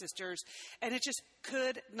Satellite Sisters, and it just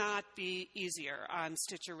could not be easier on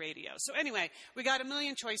Stitcher Radio. So anyway, we got a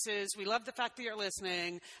million choices. We love the fact that you're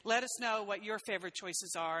listening. Let us know what your favorite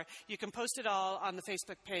choices are. You can post it all on the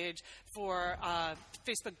Facebook page for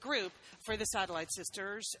Facebook group for the Satellite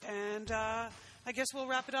Sisters, and I guess we'll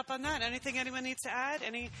wrap it up on that. Anything anyone needs to add?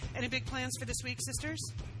 Any big plans for this week, sisters?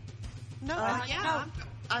 No. Yeah,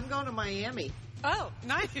 I'm going to Miami. Oh,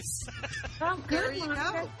 nice. Oh, good. There you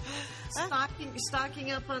go.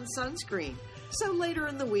 Stocking up on sunscreen. So later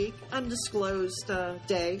in the week, undisclosed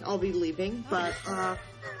day, I'll be leaving, but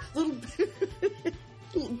little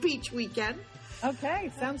beach weekend.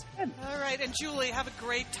 Okay, sounds good. All right, and Julie, have a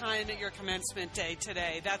great time at your commencement day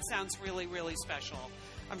today. That sounds really, really special.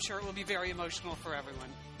 I'm sure it will be very emotional for everyone.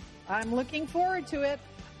 I'm looking forward to it.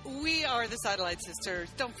 We are the Satellite Sisters.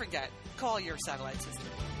 Don't forget, call your Satellite Sister.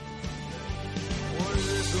 What is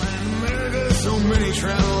this land, America? So many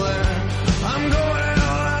travel there. I'm going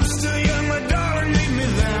out, I'm still young, my darling, meet me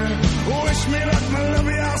there. Wish me luck, my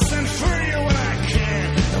lovey, I'll send for you when I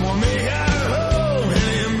can. And we'll make our home in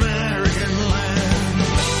the American land.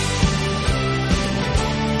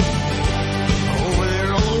 Over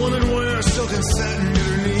there, all the women wear silk and satin to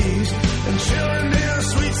their knees. And children dance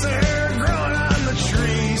sweet Sahara growing on the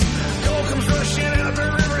trees. Gold comes rushing out the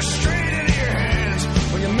river straight into your hands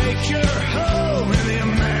when you make your home in the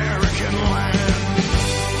American land.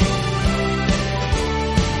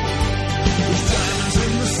 There's diamonds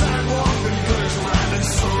in the sidewalk and gutters lined in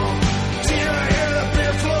song. Dear, I hear the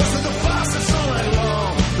beer flows through the faucets all night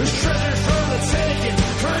long. There's treasure for the taking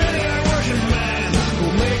for any hard-working man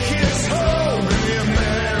who'll make his home in the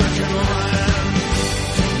American land.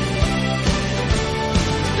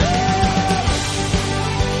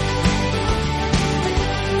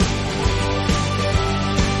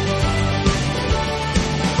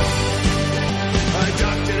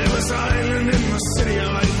 Island in the city of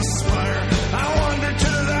light spire. I wandered to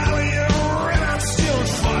the valley of red hot steel and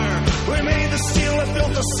fire. We made the steel that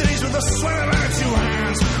built the cities with the sweat of our two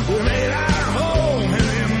hands. We made our home in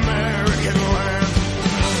the American land.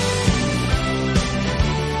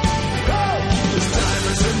 Oh! There's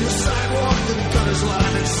diamonds in the sidewalk, the gutters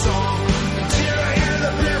lined in song. Dear, I hear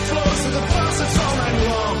the beer flows through the faucets all night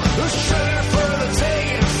long. There's treasure for the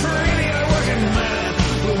taking for any hard-working man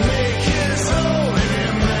who'll make his home in the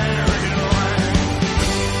American land.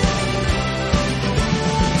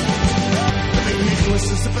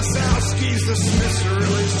 Nicholas, the Pasowskis, the Smiths are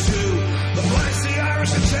relays too. The blacks, the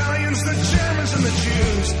Irish, Italians, the Germans, and the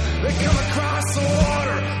Jews. They come across the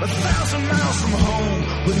water 1,000 miles from home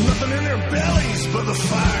with nothing in their bellies but the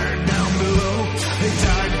fire down below. They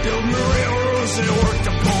died building the railroads, they worked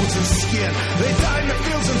the bones and skin. They died in the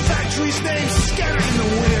fields and factories, names scattered in the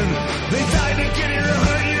wind. They died to get here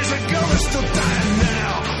 100 years ago, they're still dying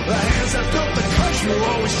now. The hands that built the country were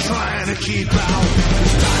always trying to keep out.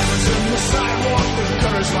 There's diamonds in the sidewalk, the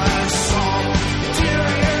gutters line song. Dear,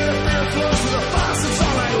 I hear the beer flows through the faucets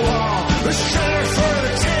all night long. There's treasure for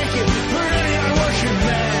the taking for any hard-working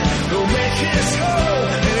man who'll make his home